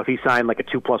 So if he signed like a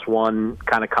 2+1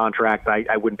 kind of contract,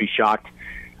 I wouldn't be shocked.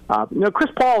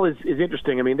 Chris Paul is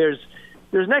interesting. I mean, there's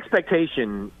an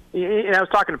expectation. And I was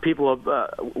talking to people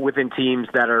within teams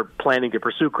that are planning to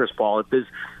pursue Chris Paul. There's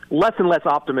less and less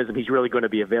optimism he's really going to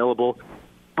be available.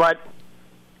 But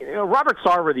Robert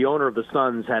Sarver, the owner of the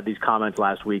Suns, had these comments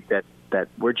last week that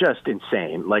were just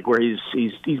insane. Like where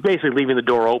he's basically leaving the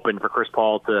door open for Chris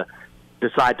Paul to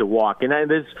decide to walk. And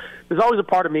there's always a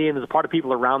part of me and there's a part of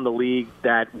people around the league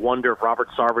that wonder if Robert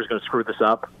Sarver is going to screw this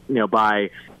up.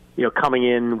 By coming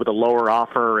in with a lower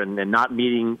offer and not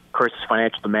meeting Chris's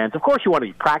financial demands. Of course, you want to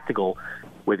be practical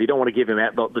with it. You don't want to give him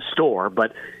the store.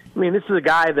 But, I mean, this is a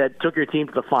guy that took your team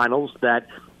to the finals that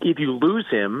if you lose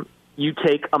him, you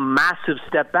take a massive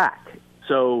step back.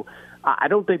 So I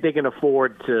don't think they can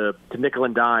afford to nickel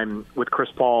and dime with Chris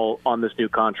Paul on this new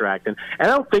contract. And I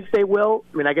don't think they will.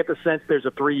 I mean, I get the sense there's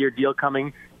a 3-year deal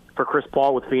coming for Chris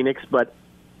Paul with Phoenix, but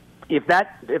if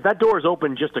that door is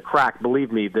open just a crack,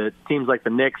 believe me, the teams like the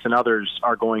Knicks and others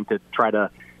are going to try to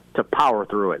power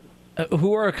through it.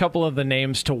 Who are a couple of the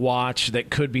names to watch that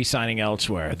could be signing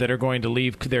elsewhere, that are going to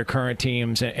leave their current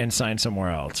teams and sign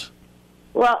somewhere else?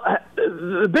 Well,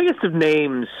 the biggest of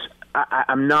names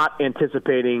I'm not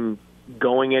anticipating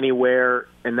going anywhere,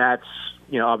 and that's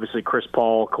obviously Chris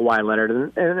Paul, Kawhi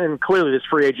Leonard, and clearly this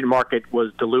free agent market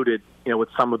was diluted with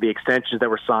some of the extensions that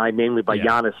were signed, namely by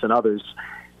Giannis and others.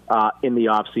 In the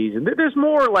offseason. There's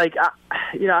more like,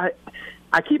 I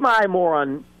keep my eye more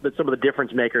on some of the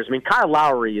difference makers. I mean, Kyle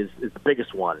Lowry is the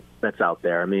biggest one that's out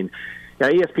there. I mean,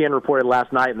 ESPN reported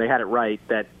last night, and they had it right,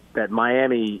 that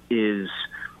Miami is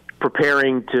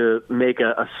preparing to make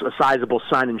a sizable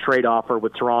sign-and-trade offer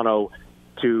with Toronto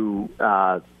to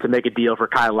make a deal for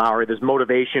Kyle Lowry. There's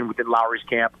motivation within Lowry's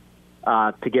camp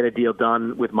to get a deal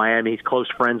done with Miami. He's close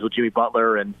friends with Jimmy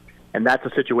Butler, and that's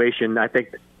a situation I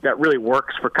think that really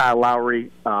works for Kyle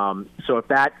Lowry. So if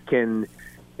that can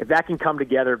come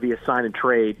together via sign and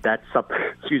trade, that's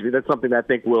something that I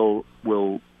think will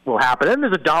happen. And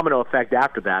there's a domino effect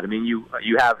after that. I mean, you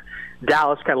have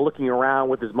Dallas kind of looking around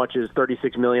with as much as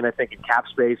 $36 million, I think, in cap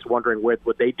space, wondering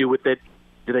what they do with it.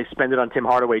 Do they spend it on Tim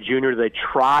Hardaway Jr.? Do they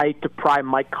try to pry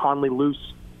Mike Conley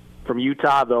loose from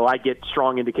Utah? Though I get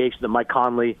strong indication that Mike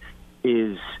Conley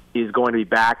is going to be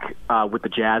back with the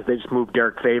Jazz. They just moved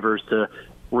Derek Favors to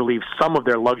relieve some of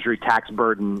their luxury tax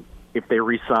burden if they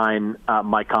re-sign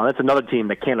Mike Conley. That's another team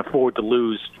that can't afford to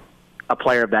lose a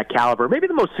player of that caliber. Maybe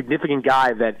the most significant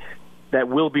guy that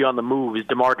will be on the move is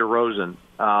DeMar DeRozan.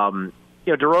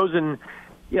 DeRozan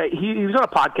Yeah, he was on a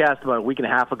podcast about a week and a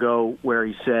half ago where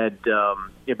he said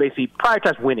basically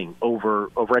prioritize winning over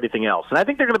anything else. And I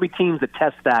think there are going to be teams that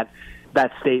test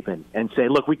that statement and say,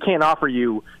 look, we can't offer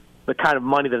you the kind of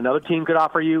money that another team could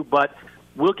offer you, but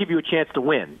we'll give you a chance to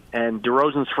win. And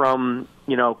DeRozan's from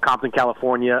Compton,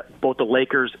 California. Both the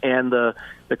Lakers and the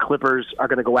Clippers are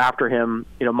going to go after him.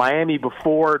 Miami,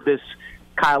 before this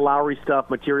Kyle Lowry stuff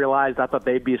materialized, I thought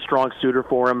they'd be a strong suitor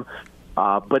for him.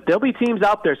 But there'll be teams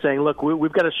out there saying, look,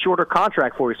 we've got a shorter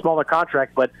contract for you, smaller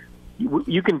contract, but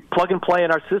you can plug and play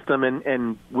in our system,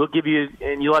 and we'll give you,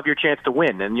 and you'll have your chance to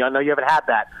win. And I know you haven't had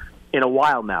that in a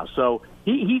while now. So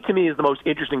he to me is the most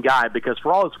interesting guy because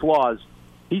for all his flaws,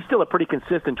 he's still a pretty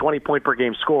consistent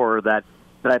 20-point-per-game scorer that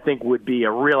I think would be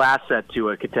a real asset to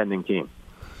a contending team.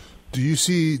 Do you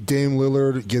see Dame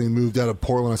Lillard getting moved out of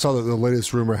Portland? I saw that the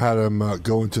latest rumor had him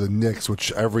going to the Knicks,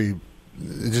 which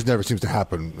it just never seems to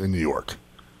happen in New York.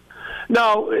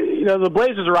 No, the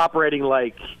Blazers are operating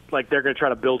like they're going to try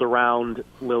to build around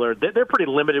Lillard. They're pretty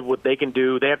limited what they can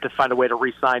do. They have to find a way to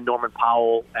re-sign Norman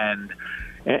Powell and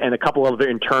a couple of other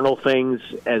internal things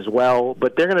as well.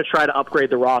 But they're going to try to upgrade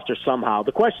the roster somehow.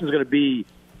 The question is going to be,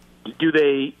 do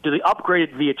they upgrade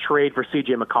it via trade for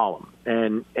C.J. McCollum?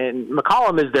 And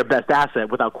McCollum is their best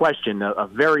asset without question, a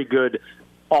very good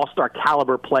all-star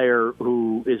caliber player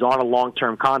who is on a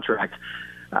long-term contract.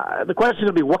 The question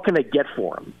will be, what can they get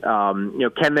for him?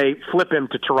 Can they flip him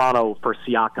to Toronto for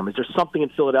Siakam? Is there something in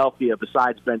Philadelphia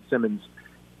besides Ben Simmons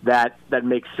that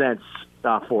makes sense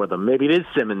for them? Maybe it is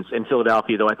Simmons in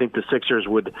Philadelphia, though I think the Sixers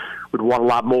would want a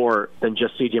lot more than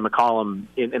just C.J. McCollum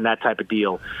in that type of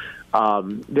deal.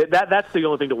 That's the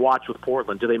only thing to watch with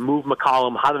Portland. Do they move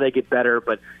McCollum? How do they get better?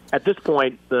 But at this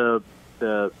point, the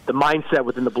mindset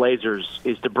within the Blazers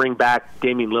is to bring back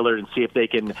Damian Lillard and see if they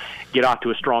can get off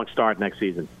to a strong start next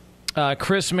season.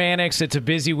 Chris Mannix, it's a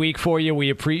busy week for you. We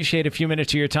appreciate a few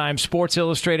minutes of your time. Sports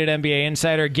Illustrated NBA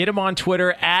Insider. Get him on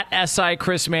Twitter at SI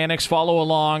Chris Mannix. Follow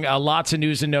along. Lots of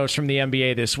news and notes from the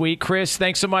NBA this week. Chris,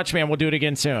 thanks so much, man. We'll do it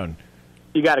again soon.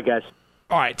 You got it, guys.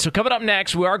 All right, so coming up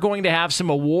next, we are going to have some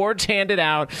awards handed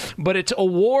out, but it's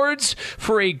awards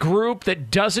for a group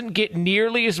that doesn't get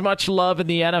nearly as much love in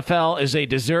the NFL as they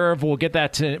deserve. We'll get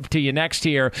that to you next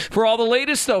here. For all the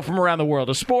latest, though, from around the world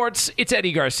of sports, it's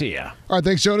Eddie Garcia. All right,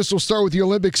 thanks, Jonas. We'll start with the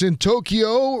Olympics in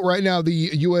Tokyo. Right now, the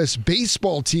U.S.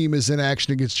 baseball team is in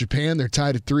action against Japan. They're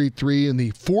tied at 3-3 in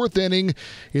the fourth inning.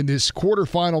 In this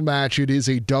quarterfinal match, it is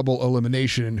a double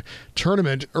elimination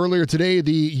tournament. Earlier today,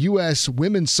 the U.S.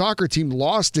 women's soccer team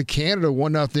lost to Canada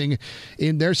 1-0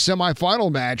 in their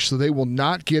semifinal match, so they will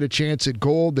not get a chance at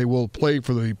gold. They will play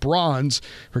for the bronze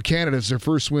for Canada. It's their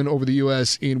first win over the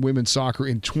U.S. in women's soccer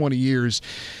in 20 years.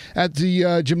 At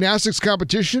the gymnastics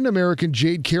competition, American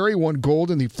Jade Carey won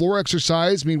gold in the floor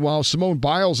exercise. Meanwhile, Simone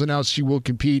Biles announced she will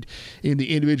compete in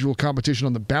the individual competition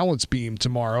on the balance beam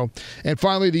tomorrow. And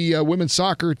finally, the women's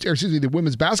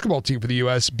basketball team for the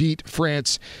U.S. beat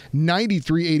France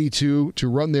 93-82 to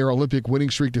run their Olympic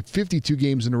winning streak to 52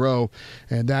 games in a row,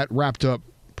 and that wrapped up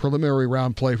preliminary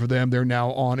round play for them. They're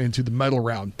now on into the medal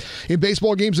round. In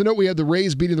baseball games to note, we had the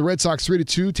Rays beating the Red Sox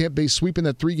 3-2. Tampa Bay sweeping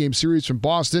that 3-game series from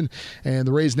Boston, and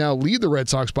the Rays now lead the Red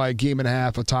Sox by a game and a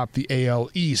half atop the AL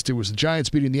East. It was the Giants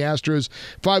beating the Astros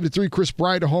 5-3. Chris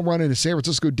Bryant a home run in his San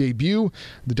Francisco debut.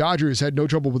 The Dodgers had no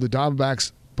trouble with the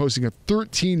Diamondbacks, posting a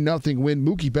 13-0 win.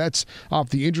 Mookie Betts off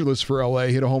the injured list for L.A.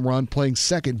 hit a home run playing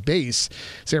second base.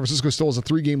 San Francisco still has a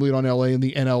 3-game lead on L.A. in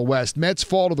the NL West. Mets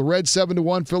fall to the Reds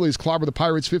 7-1. Phillies clobber the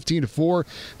Pirates 15-4.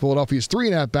 Philadelphia's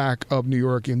 3.5 back of New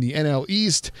York in the NL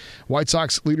East. White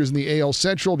Sox leaders in the AL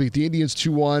Central beat the Indians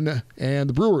 2-1, and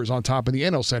the Brewers on top in the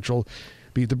NL Central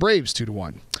beat the Braves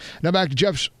 2-1. Now back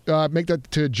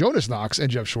to Jonas Knox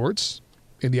and Jeff Schwartz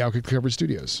in the Outkick Coverage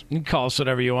Studios. You can call us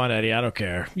whatever you want, Eddie. I don't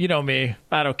care. You know me.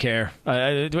 I don't care.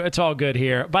 It's all good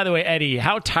here. By the way, Eddie,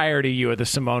 how tired are you of the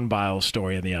Simone Biles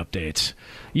story and the updates?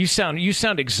 You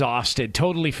sound exhausted,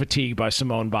 totally fatigued by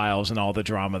Simone Biles and all the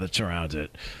drama that surrounds it.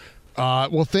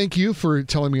 Well, thank you for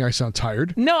telling me I sound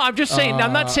tired. No, I'm just saying.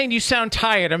 I'm not saying you sound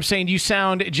tired. I'm saying you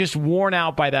sound just worn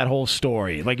out by that whole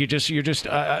story. Like you're just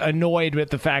annoyed with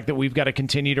the fact that we've got to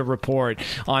continue to report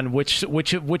on which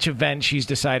event she's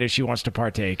decided she wants to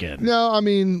partake in. No, I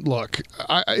mean, look,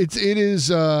 it is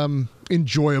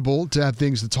enjoyable to have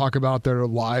things to talk about that are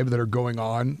live, that are going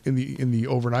on in the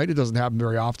overnight. It doesn't happen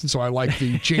very often, so I like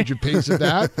the change of pace of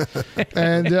that.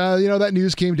 And that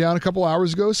news came down a couple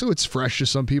hours ago, so it's fresh to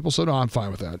some people. So no, I'm fine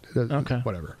with that. Okay,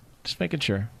 whatever. Just making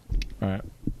sure. All right.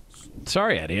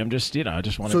 Sorry, Eddie. I'm just I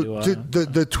just want to do. So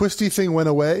the twisty thing went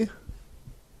away.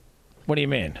 What do you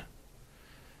mean?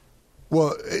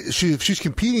 Well, if she's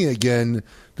competing again,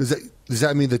 does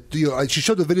that mean that she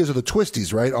showed the videos of the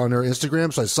twisties, right, on her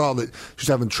Instagram? So I saw that she's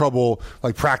having trouble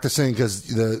like practicing because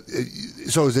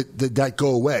did that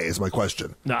go away? Is my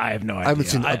question. No, I have no idea. I haven't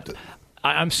seen.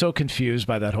 I'm so confused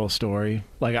by that whole story.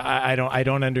 Like I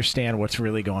don't understand what's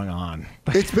really going on.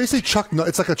 It's basically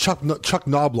it's like a Chuck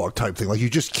Knobloch type thing. Like you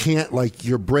just can't, like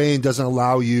your brain doesn't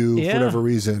allow you for whatever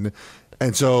reason.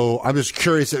 And so I'm just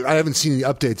curious. I haven't seen any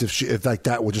updates if like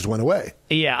that just went away.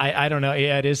 Yeah, I don't know.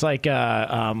 Yeah, it is like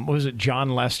what was it?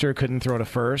 John Lester couldn't throw to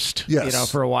first.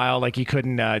 Yes. For a while, like he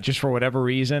couldn't just for whatever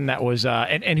reason. That was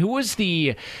and who was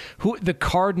the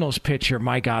Cardinals pitcher?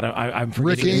 My God, I'm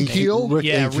forgetting. Rick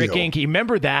Ankiel. Rick Ankiel.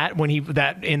 Remember that when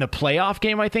that in the playoff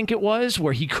game? I think it was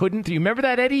where he couldn't. You remember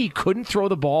that, Eddie? He couldn't throw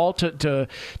the ball to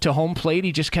home plate.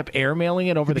 He just kept airmailing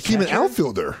it over the catcher. He became an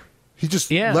outfielder. He just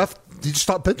left. He just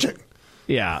stopped pitching.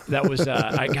 Yeah, that was.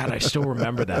 I still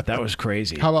remember that. That was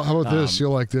crazy. How about this?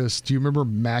 You'll like this. Do you remember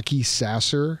Mackie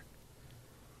Sasser?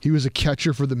 He was a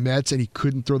catcher for the Mets, and he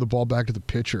couldn't throw the ball back to the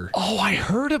pitcher. Oh, I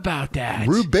heard about that.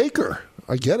 Rube Baker.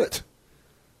 I get it.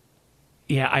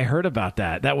 Yeah, I heard about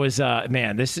that. That was,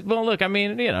 man, well, look, I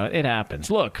mean, it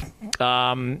happens. Look,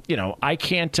 I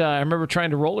can't, I remember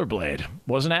trying to rollerblade.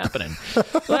 Wasn't happening.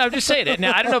 Well, I'm just saying it.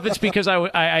 Now, I don't know if it's because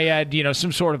I had,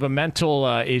 some sort of a mental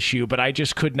issue, but I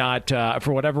just could not,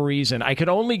 for whatever reason, I could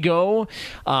only go,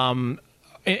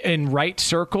 in right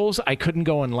circles. I couldn't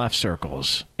go in left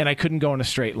circles, and I couldn't go in a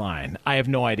straight line. I have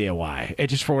no idea why. It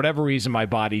just, for whatever reason, my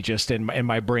body just and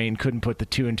my brain couldn't put the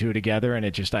two and two together, and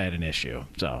I had an issue.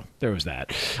 So there was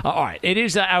that. All right, it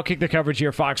is Outkick the Coverage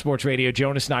here, Fox Sports Radio.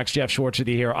 Jonas Knox, Jeff Schwartz with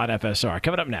you here on FSR.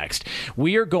 Coming up next,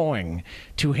 we are going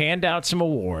to hand out some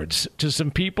awards to some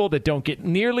people that don't get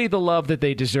nearly the love that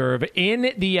they deserve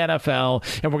in the NFL,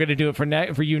 and we're going to do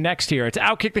it for you next here. It's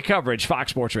Outkick the Coverage,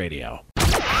 Fox Sports Radio.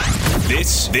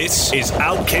 This is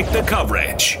Outkick the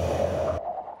Coverage.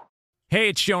 Hey,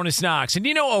 it's Jonas Knox, and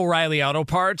O'Reilly Auto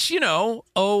Parts,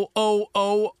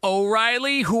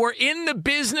 O'Reilly, who are in the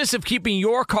business of keeping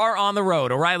your car on the road.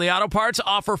 O'Reilly Auto Parts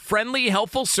offer friendly,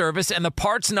 helpful service and the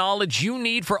parts knowledge you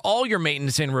need for all your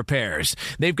maintenance and repairs.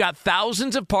 They've got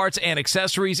thousands of parts and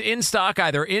accessories in stock,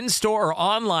 either in-store or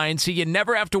online, so you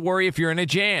never have to worry if you're in a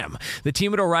jam. The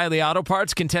team at O'Reilly Auto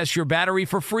Parts can test your battery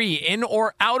for free in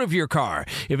or out of your car.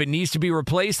 If it needs to be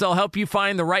replaced, they'll help you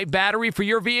find the right battery for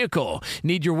your vehicle.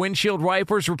 Need your windshield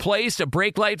wipers replaced, a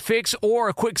brake light fix, or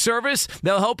a quick service?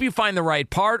 They'll help you find the right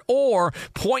part or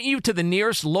point you to the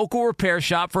nearest local repair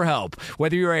shop for help.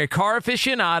 Whether you're a car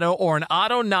aficionado or an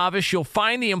auto novice, you'll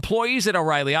find the employees at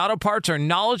O'Reilly Auto Parts are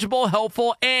knowledgeable,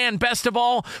 helpful, and best of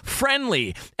all,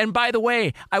 friendly. And by the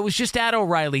way, I was just at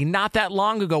O'Reilly not that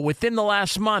long ago, within the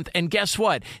last month, and guess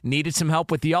what? Needed some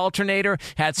help with the alternator,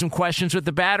 had some questions with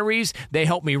the batteries. They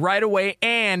helped me right away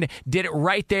and did it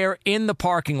right there in the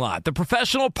parking lot. The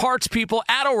professional parts people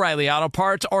at O'Reilly Auto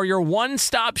Parts are your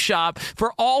one-stop shop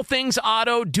for all things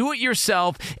auto,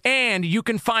 do-it-yourself, and you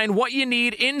can find what you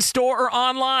need in-store or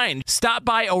online. Stop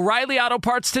by O'Reilly Auto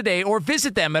Parts today or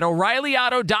visit them at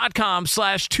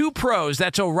O'ReillyAuto.com/2pros.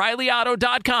 That's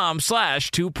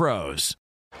O'ReillyAuto.com/2pros.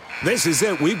 This is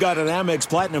it. We've got an Amex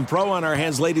Platinum Pro on our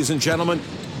hands, ladies and gentlemen.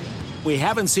 We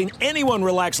haven't seen anyone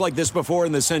relax like this before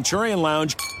in the Centurion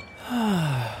Lounge.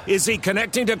 Is he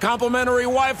connecting to complimentary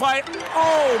Wi-Fi?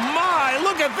 Oh, my!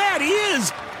 Look at that! He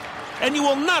is! And you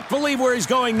will not believe where he's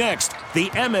going next. The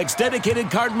Amex dedicated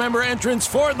card member entrance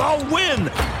for the win!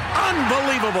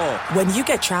 Unbelievable! When you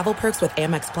get travel perks with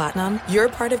Amex Platinum, you're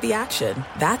part of the action.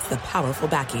 That's the powerful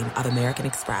backing of American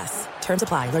Express. Terms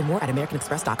apply. Learn more at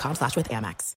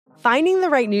americanexpress.com/withAmex. Finding the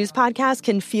right news podcast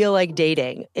can feel like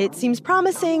dating. It seems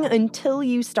promising until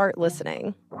you start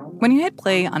listening. When you hit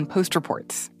play on Post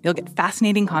Reports, you'll get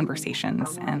fascinating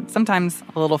conversations and sometimes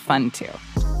a little fun, too.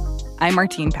 I'm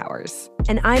Martine Powers.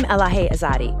 And I'm Elahe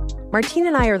Azadi. Martine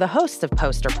and I are the hosts of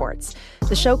Post Reports.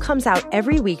 The show comes out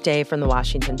every weekday from The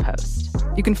Washington Post.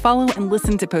 You can follow and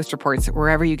listen to Post Reports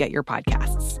wherever you get your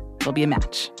podcasts. It'll be a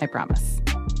match, I promise.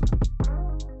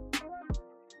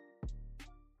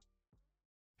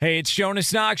 Hey, it's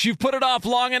Jonas Knox. You've put it off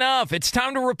long enough. It's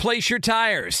time to replace your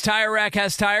tires. Tire Rack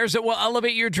has tires that will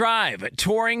elevate your drive.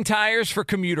 Touring tires for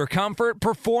commuter comfort,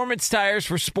 performance tires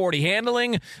for sporty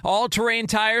handling, all-terrain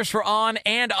tires for on-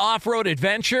 and off-road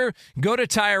adventure. Go to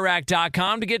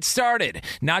TireRack.com to get started.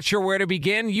 Not sure where to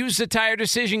begin? Use the Tire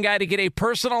Decision Guide to get a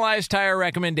personalized tire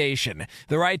recommendation.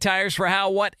 The right tires for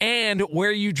how, what, and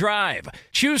where you drive.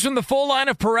 Choose from the full line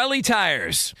of Pirelli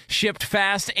tires. Shipped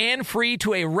fast and free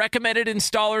to a recommended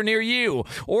installer installer near you,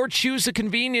 or choose the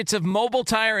convenience of mobile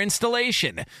tire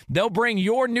installation. They'll bring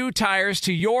your new tires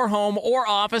to your home or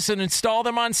office and install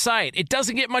them on site. It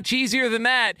doesn't get much easier than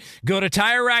that. Go to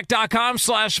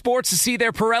TireRack.com/sports to see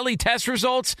their Pirelli test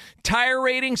results, tire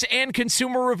ratings, and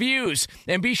consumer reviews.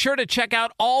 And be sure to check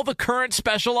out all the current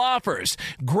special offers.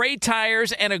 Great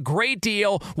tires and a great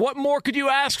deal. What more could you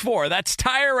ask for? That's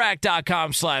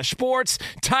TireRack.com/sports.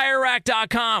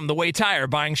 TireRack.com, the way tire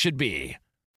buying should be.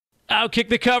 Outkick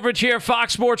the coverage here,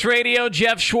 Fox Sports Radio.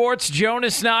 Jeff Schwartz,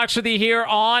 Jonas Knox with you here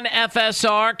on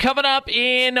FSR. Coming up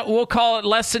in, we'll call it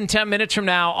less than 10 minutes from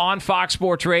now on Fox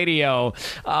Sports Radio,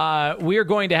 we are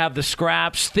going to have the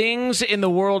scraps, things in the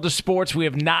world of sports we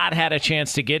have not had a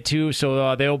chance to get to,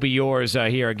 so they'll be yours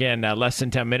here again less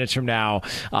than 10 minutes from now.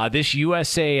 This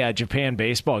USA-Japan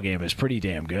baseball game is pretty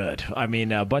damn good. I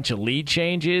mean, a bunch of lead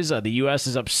changes. The U.S.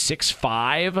 is up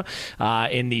 6-5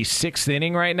 in the sixth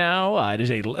inning right now. It is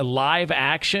a live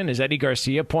action, as Eddie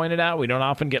Garcia pointed out. We don't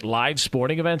often get live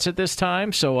sporting events at this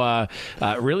time, so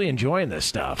really enjoying this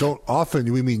stuff. Don't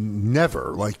often, we mean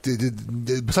never. Like,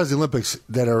 besides the Olympics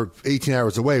that are 18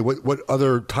 hours away, what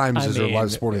other times is there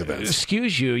live sporting events?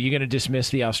 Excuse you, you're going to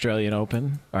dismiss the Australian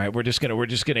Open? All right, we're just going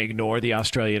to ignore the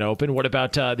Australian Open. What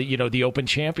about the Open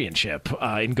Championship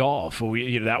in golf?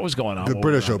 That was going on. The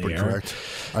British Open, correct?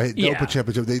 The Open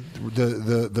Championship.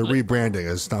 The rebranding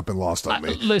has not been lost on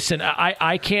me. Listen,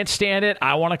 I can't stand it.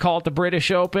 I want to call it the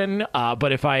British Open,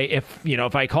 but if I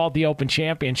call it the Open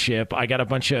Championship, I got a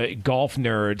bunch of golf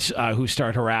nerds who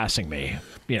start harassing me.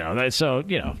 This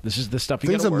is the stuff.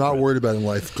 Things I'm not worried about in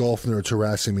life: golf nerds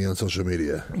harassing me on social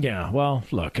media. Yeah, well,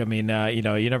 look, I mean,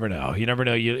 you never know. You never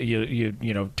know.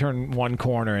 You turn one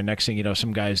corner, and next thing you know,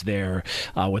 some guy's there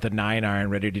with a 9-iron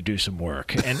ready to do some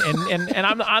work. And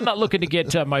I'm not looking to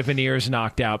get my veneers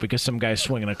knocked out because some guy's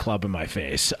swinging a club in my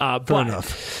face. Fair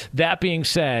enough. That being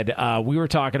said, we were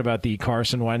talking about the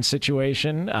Carson Wentz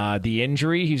situation, the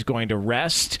injury. He's going to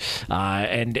rest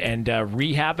and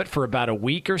rehab it for about a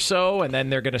week or so, and then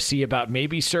they're going to see about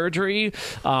maybe surgery.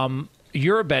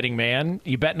 You're a betting man.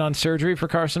 You betting on surgery for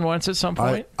Carson Wentz at some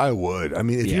point? I would. I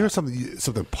mean, if you hear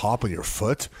something pop in your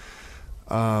foot,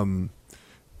 and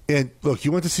look,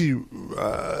 you went to see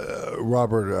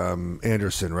Robert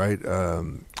Anderson, right?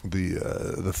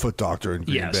 The foot doctor in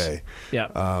Green Bay.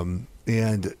 Yeah.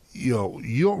 And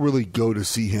you don't really go to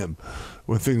see him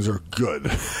when things are good.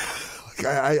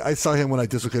 I saw him when I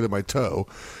dislocated my toe.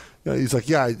 He's like,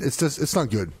 it's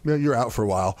not good. You're out for a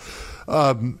while.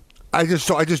 I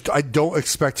don't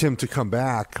expect him to come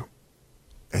back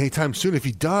anytime soon. If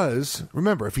he does,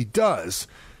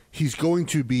 he's going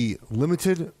to be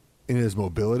limited in his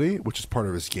mobility, which is part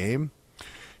of his game.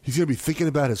 He's going to be thinking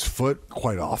about his foot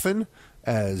quite often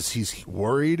as he's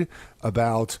worried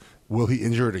about, will he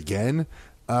injure it again?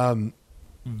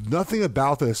 Nothing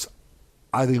about this,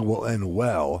 I think, will end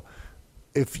well.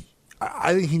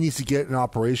 I think he needs to get an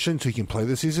operation so he can play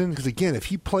this season. Because, again, if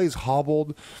he plays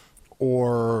hobbled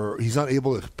or he's not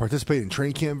able to participate in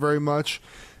training camp very much,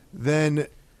 then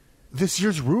this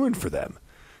year's ruined for them.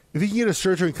 If he can get a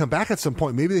surgery and come back at some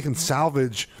point, maybe they can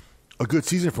salvage a good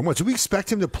season from Wentz. Do we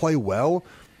expect him to play well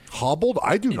hobbled?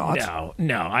 I do not.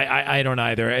 No, I don't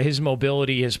either. His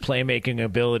mobility, his playmaking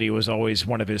ability was always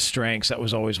one of his strengths. That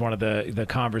was always one of the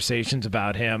conversations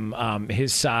about him,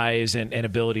 his size and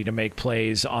ability to make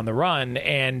plays on the run.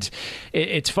 And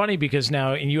it's funny because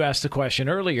now, and you asked the question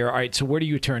earlier, all right, so where do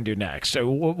you turn to next?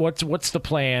 So what's the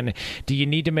plan? Do you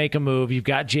need to make a move? You've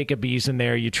got Jacob Eason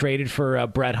there. You traded for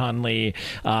Brett Hundley.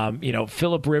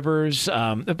 Phillip Rivers.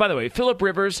 By the way, Phillip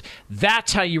Rivers,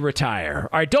 that's how you retire.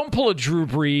 All right, don't pull a Drew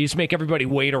Brees, make everybody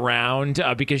wait around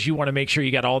because you want to make sure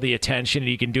you got all the attention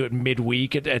and you can do it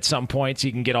midweek at some point so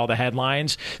you can get all the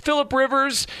headlines. Phillip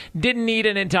Rivers didn't need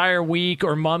an entire week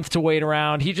or month to wait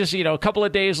around. He just, a couple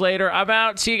of days later, I'm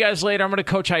out. See you guys later. I'm going to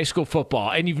coach high school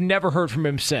football. And you've never heard from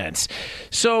him since.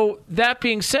 So that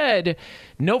being said,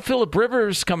 no Phillip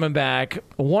Rivers coming back.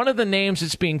 One of the names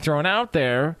that's being thrown out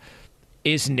there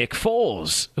is Nick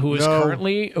Foles, who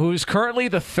is currently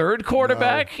the third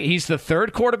quarterback. No. He's the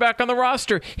third quarterback on the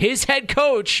roster. His head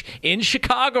coach in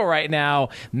Chicago right now,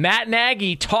 Matt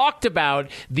Nagy, talked about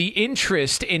the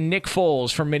interest in Nick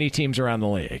Foles from many teams around the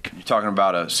league. You're talking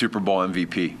about a Super Bowl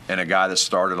MVP and a guy that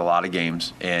started a lot of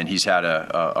games, and he's had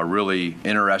a really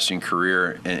interesting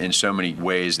career in so many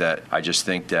ways that I just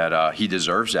think that he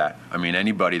deserves that. I mean,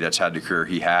 anybody that's had the career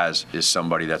he has is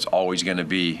somebody that's always going to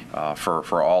be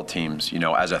for all teams.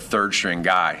 As a third-string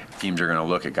guy, teams are going to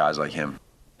look at guys like him.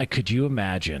 Could you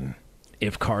imagine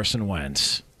if Carson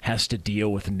Wentz has to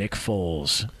deal with Nick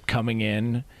Foles coming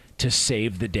in to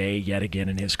save the day yet again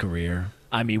in his career?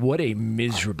 I mean, what a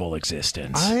miserable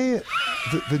existence. The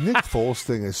Nick Foles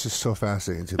thing is just so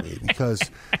fascinating to me because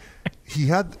he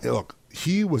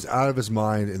was out of his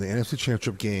mind in the NFC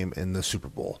Championship game in the Super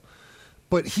Bowl.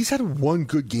 But he's had one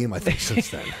good game, I think, since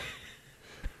then.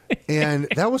 And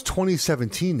that was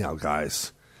 2017 now,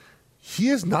 guys. He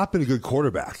has not been a good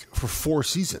quarterback for 4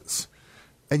 seasons.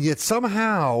 And yet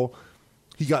somehow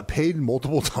he got paid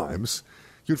multiple times.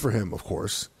 Good for him, of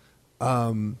course.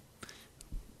 And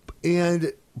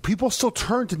people still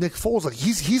turn to Nick Foles like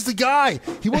he's the guy.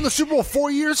 He won the Super Bowl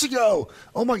 4 years ago.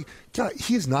 Oh, my God.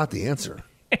 He is not the answer.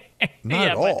 Not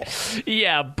at all.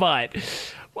 But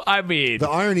I mean, the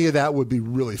irony of that would be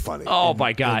really funny. Oh,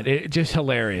 my God. It's just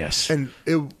hilarious. And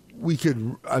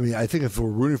I think if we're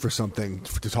rooting for something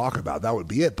to talk about, that would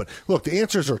be it. But look, the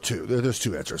answers are two. There's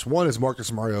 2 answers. One is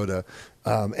Marcus Mariota.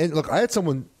 And look, I had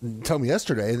someone tell me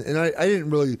yesterday, and I didn't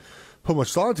really put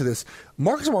much thought into this.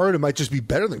 Marcus Mariota might just be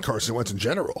better than Carson Wentz in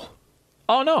general.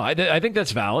 Oh, no, I think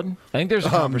that's valid. I think there's a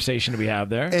conversation to be had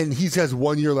there. And he has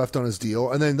 1 year left on his deal.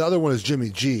 And then the other one is Jimmy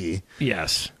G.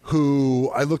 Yes.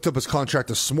 Who I looked up his contract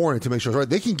this morning to make sure it's right.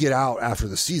 They can get out after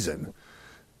the season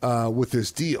with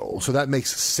this deal. So that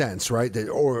makes sense, right? Get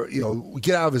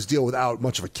out of his deal without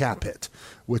much of a cap hit,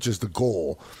 which is the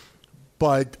goal.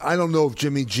 But I don't know if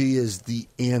Jimmy G is the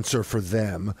answer for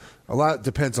them. A lot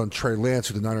depends on Trey Lance,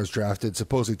 who the Niners drafted.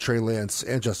 Supposedly Trey Lance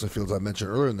and Justin Fields, I mentioned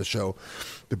earlier in the show,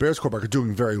 the Bears quarterback are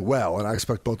doing very well, and I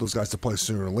expect both those guys to play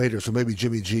sooner or later. So maybe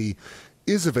Jimmy G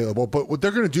is available. But what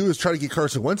they're going to do is try to get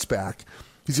Carson Wentz back.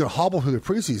 He's going to hobble through the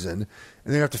preseason,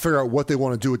 and they have to figure out what they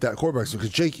want to do with that quarterback. Because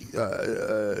Jacob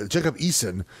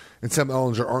Eason and Sam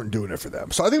Ehlinger aren't doing it for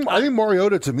them. So I think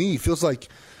Mariota, to me, feels like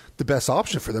the best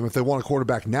option for them if they want a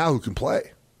quarterback now who can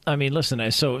play. I mean,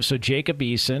 listen, so Jacob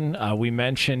Eason, we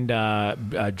mentioned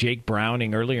Jake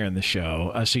Browning earlier in the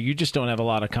show. So you just don't have a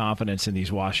lot of confidence in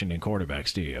these Washington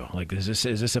quarterbacks, do you? Like, is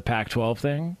this a Pac-12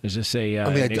 thing? Is this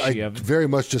an issue you have? Very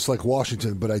much just like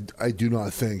Washington, but I do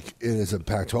not think it is a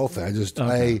Pac-12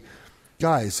 thing.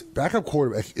 Guys, backup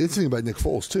quarterback. It's thing about Nick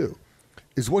Foles too,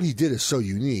 is what he did is so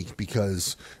unique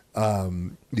because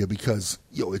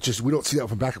it's just we don't see that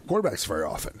from backup quarterbacks very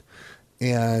often,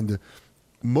 and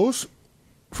most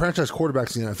franchise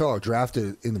quarterbacks in the NFL are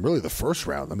drafted in really the first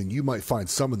round. I mean, you might find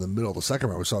some in the middle of the second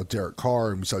round. We saw Derek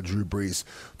Carr and we saw Drew Brees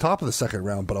top of the second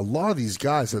round, but a lot of these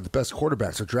guys that are the best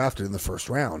quarterbacks are drafted in the first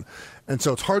round. And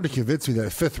so it's hard to convince me that a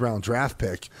 5th round draft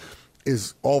pick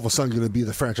is all of a sudden going to be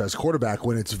the franchise quarterback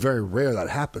when it's very rare that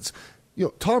happens.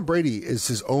 Tom Brady is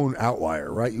his own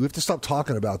outlier, right? You have to stop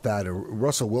talking about that.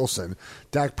 Russell Wilson,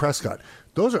 Dak Prescott,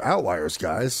 those are outliers,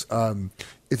 guys.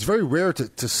 It's very rare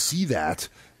to see that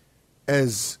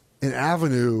as an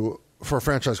avenue for a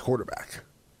franchise quarterback.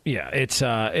 Yeah,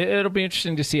 it'll be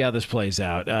interesting to see how this plays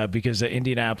out because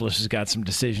Indianapolis has got some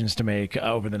decisions to make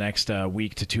over the next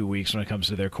week to 2 weeks when it comes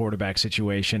to their quarterback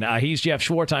situation. He's Jeff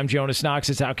Schwartz. I'm Jonas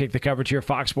Knox. It's Outkick the Coverage here,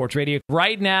 Fox Sports Radio.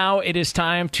 Right now, it is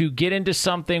time to get into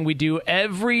something we do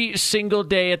every single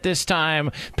day at this time,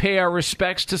 pay our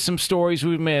respects to some stories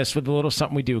we missed with a little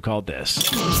something we do called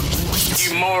this.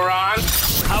 You moron.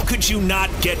 How could you not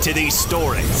get to these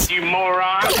stories? You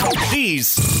moron.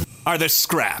 These are the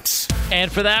scraps.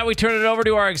 And for that, we turn it over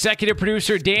to our executive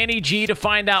producer, Danny G, to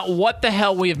find out what the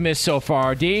hell we have missed so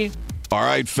far. D? All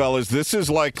right, fellas, this is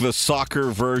like the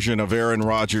soccer version of Aaron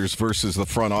Rodgers versus the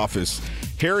front office.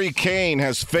 Harry Kane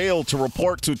has failed to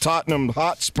report to Tottenham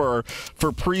Hotspur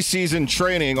for preseason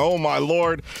training. Oh, my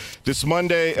Lord. This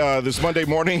Monday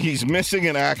morning, he's missing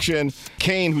in action.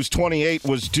 Kane, who's 28,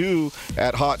 was due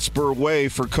at Hotspur Way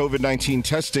for COVID-19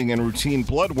 testing and routine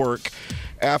blood work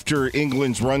after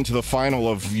England's run to the final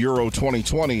of Euro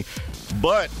 2020.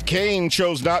 But Kane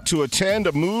chose not to attend,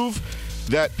 a move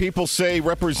that people say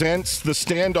represents the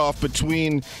standoff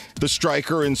between the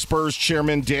striker and Spurs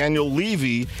chairman Daniel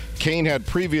Levy. Kane had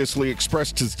previously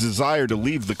expressed his desire to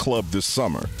leave the club this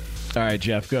summer. All right,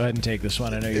 Jeff, go ahead and take this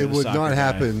one. I know you're it would not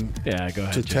happen Yeah, go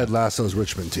ahead, to Jeff. Ted Lasso's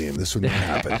Richmond team. This would not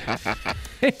happen.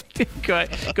 Go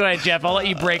ahead, Jeff. I'll let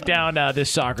you break down this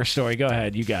soccer story. Go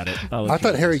ahead. You got it. I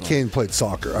thought Harry Kane played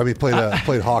soccer. I mean,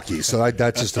 played hockey. So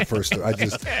that's just the first. I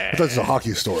thought it was a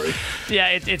hockey story. Yeah,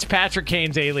 it's Patrick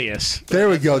Kane's alias. There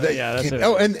we go. That's it.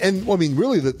 Oh, and well, I mean,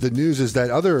 really, the news is that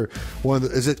other one.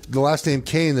 Is it the last name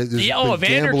Kane? That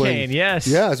Evander Kane. Yes.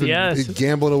 Yeah, has been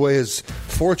gambling away his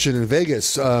fortune in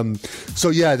Vegas. So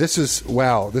yeah, this is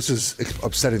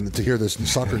upsetting to hear this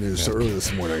soccer news so early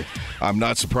this morning. I'm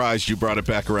not surprised you brought it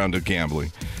back around to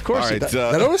gambling. Of course, all right,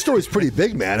 that other story is pretty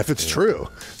big, man. If it's true,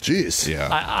 jeez. Yeah,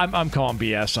 I'm calling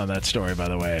BS on that story. By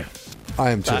the way, I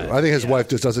am too. I think his wife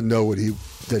just doesn't know what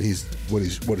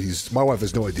he's. My wife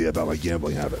has no idea about my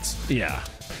gambling habits. Yeah.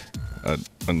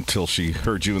 until she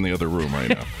heard you in the other room right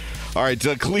now. All right,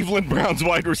 Cleveland Browns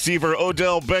wide receiver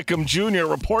Odell Beckham Jr.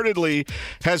 reportedly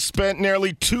has spent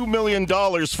nearly $2 million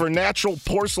for natural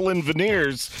porcelain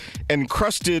veneers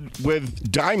encrusted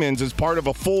with diamonds as part of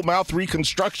a full mouth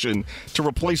reconstruction to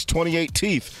replace 28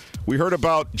 teeth. We heard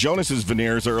about Jonas's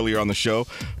veneers earlier on the show,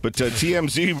 but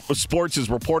TMZ Sports is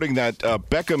reporting that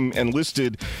Beckham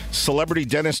enlisted celebrity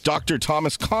dentist Dr.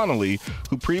 Thomas Connolly,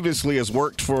 who previously has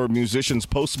worked for musicians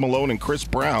Post Malone and Chris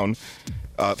Brown.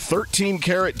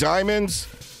 13-carat diamonds,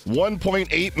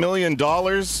 $1.8 million.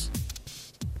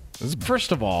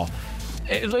 First of all,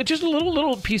 just a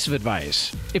little piece of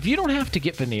advice. If you don't have to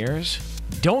get veneers,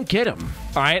 don't get them.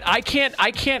 All right, I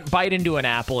can't bite into an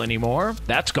apple anymore.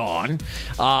 That's gone.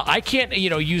 I can't,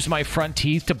 use my front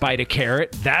teeth to bite a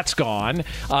carrot. That's gone.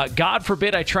 God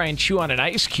forbid I try and chew on an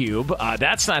ice cube.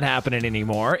 That's not happening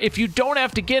anymore. If you don't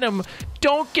have to get them,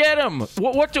 don't get them.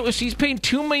 He's paying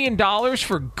 $2 million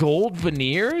for gold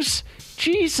veneers?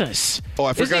 Jesus. Oh,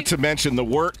 I forgot to mention the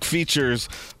work features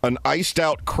an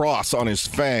iced-out cross on his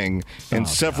fang and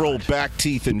several back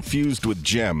teeth infused with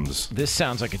gems. This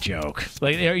sounds like a joke.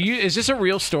 Is this a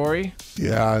real story?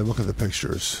 Yeah, I look at the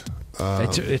pictures.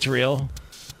 It's real?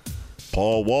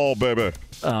 Paul Wall, baby.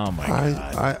 Oh, my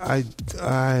God.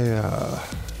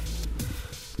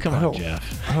 Come on,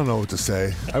 Jeff. I don't know what to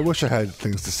say. I wish I had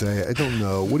things to say. I don't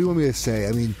know. What do you want me to say?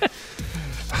 I mean,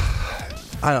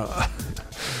 I don't know.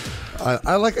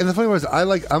 I like, and the funny part is,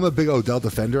 I'm a big Odell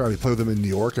defender. I play with him in New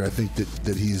York, and I think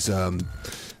that he's I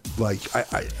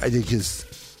think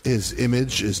his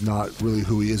image is not really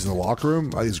who he is in the locker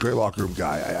room. He's a great locker room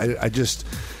guy. I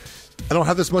don't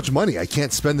have this much money. I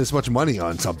can't spend this much money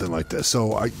on something like this.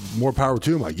 So more power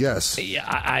to him, I guess. Yeah,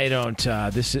 I don't.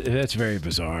 That's very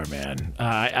bizarre, man.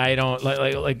 I don't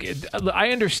like. I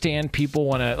understand people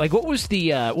want to like. What was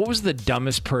the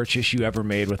dumbest purchase you ever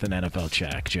made with an NFL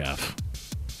check, Jeff?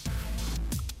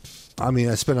 I mean,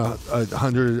 I spent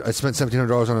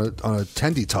 $1,700 on a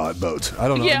Tendy Todd boat. I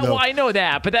don't know. Yeah, well, I know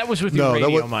that, but that was with your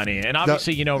radio money, and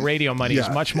obviously, radio money is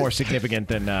much more significant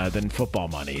than football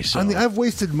money. So. I mean, I've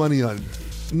wasted money on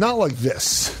not like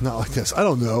this. I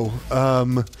don't know.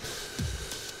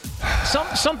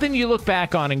 Something you look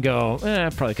back on and go, I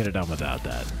probably could have done without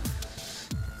that.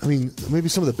 I mean, maybe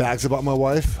some of the bags I bought my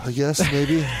wife, I guess,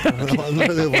 maybe. I don't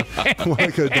know what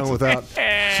I could have done without.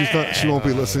 She won't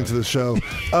be listening to the show.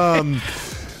 I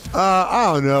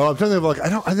don't know. I'm trying to think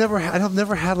of I've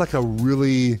never had like a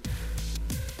really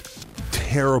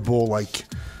terrible like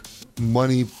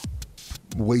money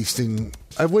wasting.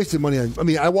 I've wasted money on. I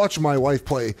mean, I watched my wife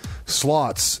play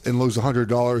slots and lose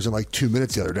 $100 in like 2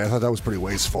 minutes the other day. I thought that was pretty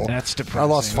wasteful. That's depressing. I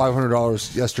lost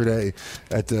 $500 yesterday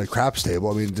at the craps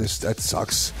table. I mean, that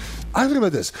sucks. I think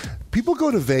about this. People go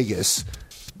to Vegas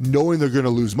knowing they're going to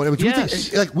lose money. I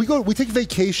mean, we take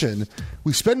vacation.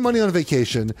 We spend money on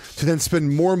vacation to then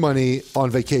spend more money on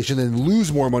vacation and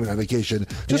lose more money on vacation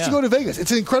just to go to Vegas.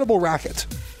 It's an incredible racket.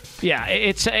 Yeah,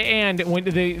 and when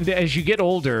as you get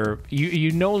older,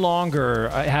 you no longer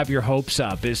have your hopes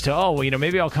up as to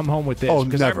maybe I'll come home with this. Oh,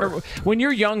 because never. I remember when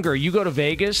you're younger, you go to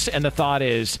Vegas and the thought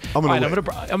is, I'm going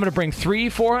to bring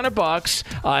 $300-$400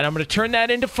 and I'm going to turn that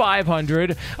into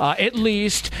 $500 at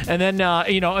least, and then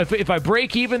if I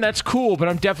break even, that's cool, but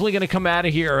I'm definitely going to come out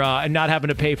of here and not having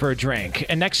to pay for a drink.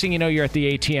 And next thing you know, you're at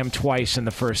the ATM twice in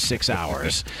the first 6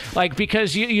 hours,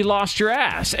 because you lost your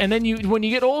ass. And then when you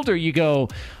get older, you go,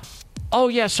 oh,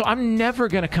 yeah, so I'm never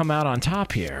going to come out on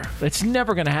top here. It's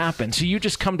never going to happen. So you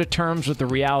just come to terms with the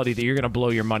reality that you're going to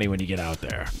blow your money when you get out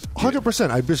there. 100%.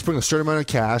 I just bring a certain amount of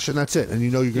cash, and that's it. And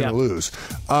you're going to lose.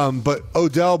 But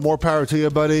Odell, more power to you,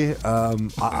 buddy.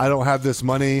 I don't have this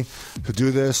money to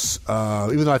do this,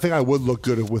 even though I think I would look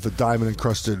good with a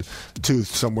diamond-encrusted tooth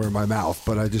somewhere in my mouth.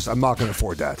 But I'm not going to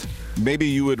afford that. Maybe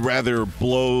you would rather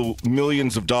blow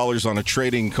millions of dollars on a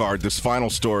trading card. This final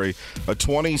story, a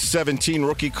 2017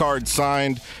 rookie card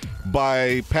signed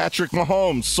by Patrick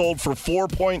Mahomes sold for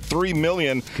 $4.3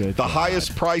 million,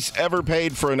 highest price ever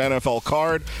paid for an NFL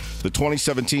card. The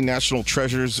 2017 National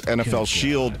Treasures NFL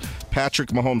Shield Patrick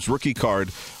Mahomes rookie card,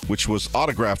 which was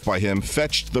autographed by him,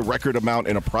 fetched the record amount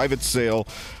in a private sale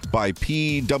by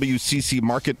PWCC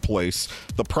Marketplace.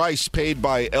 The price paid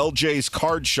by LJ's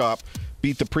Card Shop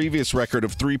beat the previous record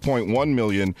of $3.1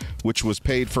 million, which was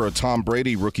paid for a Tom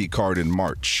Brady rookie card in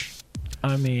March.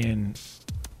 I mean,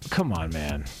 come on,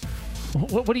 man.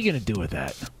 What are you going to do with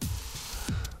that?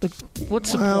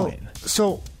 What's the point?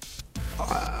 So,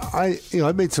 I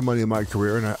made some money in my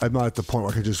career, and I'm not at the point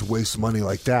where I can just waste money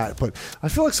like that. But I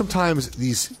feel like sometimes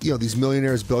these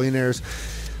millionaires, billionaires,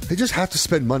 They just have to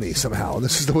spend money somehow. And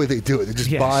this is the way they do it. They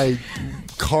just buy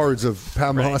cards of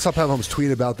Pat Mahomes. I saw Pat Mahomes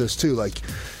tweet about this too. Like,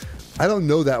 I don't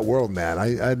know that world, man.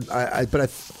 But I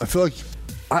feel like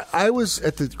I was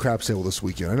at the craps table this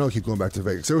weekend. I know I keep going back to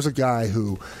Vegas. There was a guy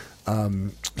who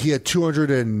he had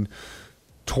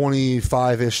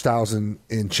 225-ish thousand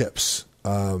in chips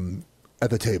at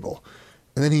the table,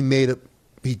 and then he made it.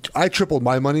 I tripled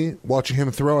my money watching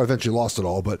him throw. I eventually lost it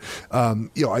all, but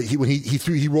when he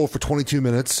threw, he rolled for 22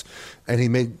 minutes,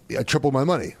 and I tripled my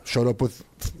money. Showed up with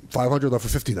 $500, left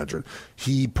for $1,500.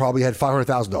 He probably had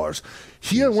 $500,000.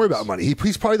 He doesn't worry about money.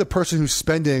 He's probably the person who's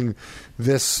spending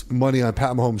this money on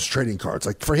Pat Mahomes trading cards.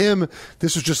 Like, for him,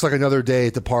 this was just like another day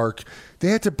at the park. They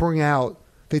had to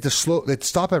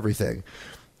stop everything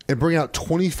and bring out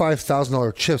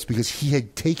 $25,000 chips because he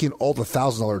had taken all the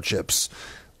 $1,000 chips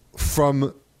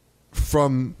from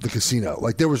the casino.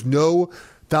 Like, there was no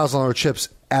 $1,000 chips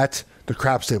at the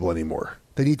craps table anymore.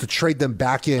 They need to trade them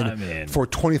back in for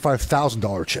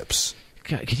 $25,000 chips.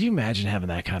 God, could you imagine having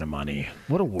that kind of money?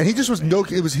 What a world. And he just was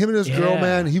it was him and his girl,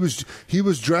 man. He was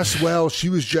dressed well. She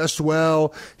was dressed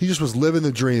well. He just was living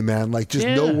the dream, man. Like, just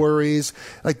no worries.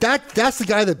 Like, that's the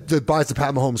guy that buys the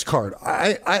Pat Mahomes card.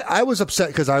 I was upset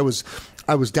because I was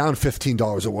down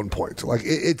 $15 at one point. Like,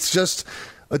 it's just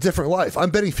a different life. I'm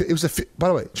betting by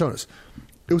the way, Jonas,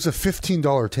 it was a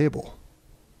 $15 table.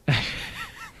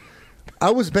 I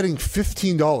was betting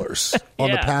 $15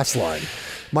 on the pass line.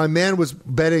 My man was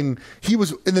betting. He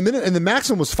was in the minute, and the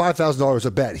maximum was $5,000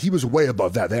 a bet. He was way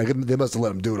above that. They must have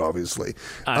let him do it, obviously.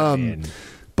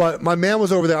 But my man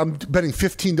was over there. I'm betting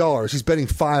 $15. He's betting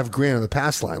 $5,000 on the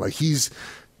pass line. Like, he's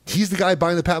the guy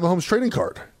buying the Pat Mahomes trading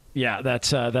card. Yeah,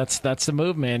 that's the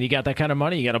move, man. You got that kind of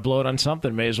money, you got to blow it on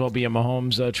something. May as well be a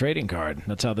Mahomes trading card.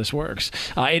 That's how this works.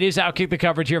 It is Outkick the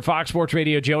Coverage here, Fox Sports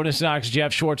Radio. Jonas Knox,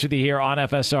 Jeff Schwartz with you here on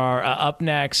FSR. Up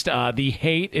next, the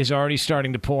hate is already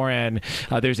starting to pour in.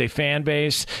 There's a fan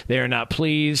base. They are not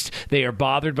pleased. They are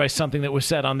bothered by something that was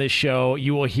said on this show.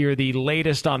 You will hear the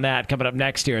latest on that coming up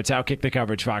next here. It's Outkick the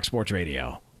Coverage, Fox Sports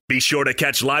Radio. Be sure to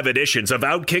catch live editions of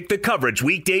Outkick the Coverage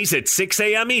weekdays at 6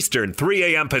 a.m. Eastern,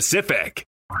 3 a.m. Pacific.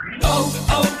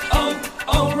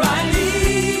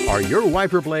 O'Reilly. Are your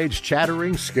wiper blades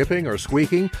chattering, skipping, or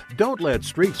squeaking? Don't let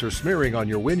streaks or smearing on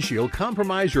your windshield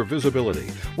compromise your visibility.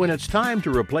 When it's time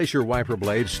to replace your wiper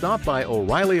blades, stop by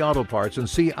O'Reilly Auto Parts and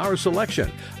see our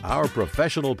selection. Our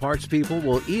professional parts people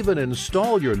will even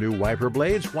install your new wiper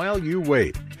blades while you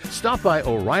wait. Stop by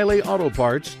O'Reilly Auto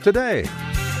Parts today.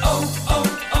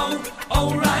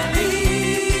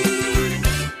 O'Reilly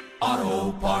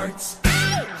Auto Parts.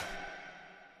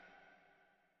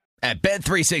 At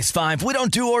Bet365, we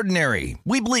don't do ordinary.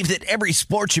 We believe that every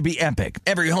sport should be epic.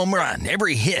 Every home run,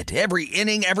 every hit, every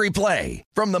inning, every play.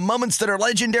 From the moments that are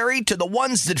legendary to the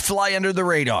ones that fly under the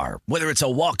radar. Whether it's a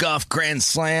walk-off grand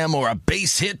slam or a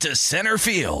base hit to center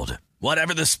field.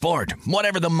 Whatever the sport,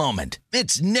 whatever the moment,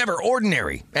 it's never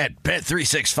ordinary at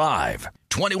Bet365.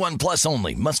 21 plus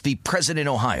only. Must be present in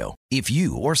Ohio. If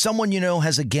you or someone you know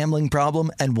has a gambling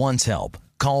problem and wants help,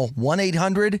 call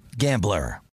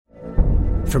 1-800-GAMBLER.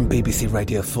 From BBC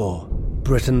Radio 4,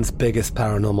 Britain's biggest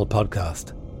paranormal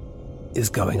podcast is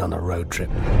going on a road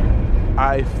trip.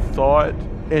 I thought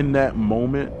in that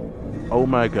moment, oh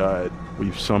my God,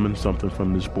 we've summoned something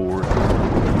from this board.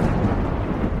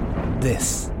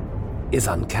 This is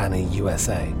Uncanny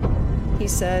USA. He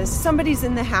says, somebody's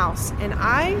in the house, and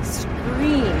I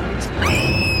screamed.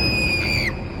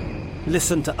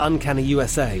 Listen to Uncanny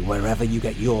USA wherever you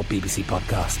get your BBC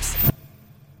podcasts,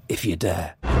 if you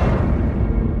dare.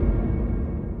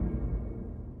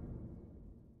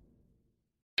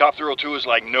 Top Thrill 2 is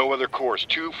like no other course.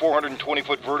 2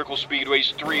 420-foot vertical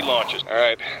speedways, 3 launches. All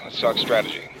right, let's talk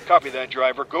strategy. Copy that,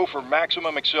 driver. Go for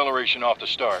maximum acceleration off the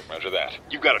start. Roger that.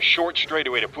 You've got a short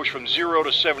straightaway to push from 0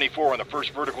 to 74 on the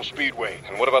first vertical speedway.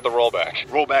 And what about the rollback?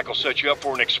 Rollback will set you up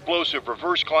for an explosive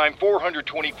reverse climb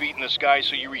 420 feet in the sky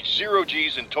so you reach 0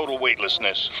 G's in total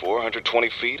weightlessness. 420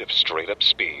 feet of straight-up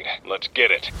speed. Let's get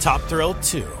it. Top Thrill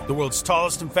 2, the world's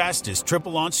tallest and fastest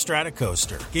triple-launch strata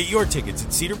coaster. Get your tickets at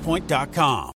cedarpoint.com.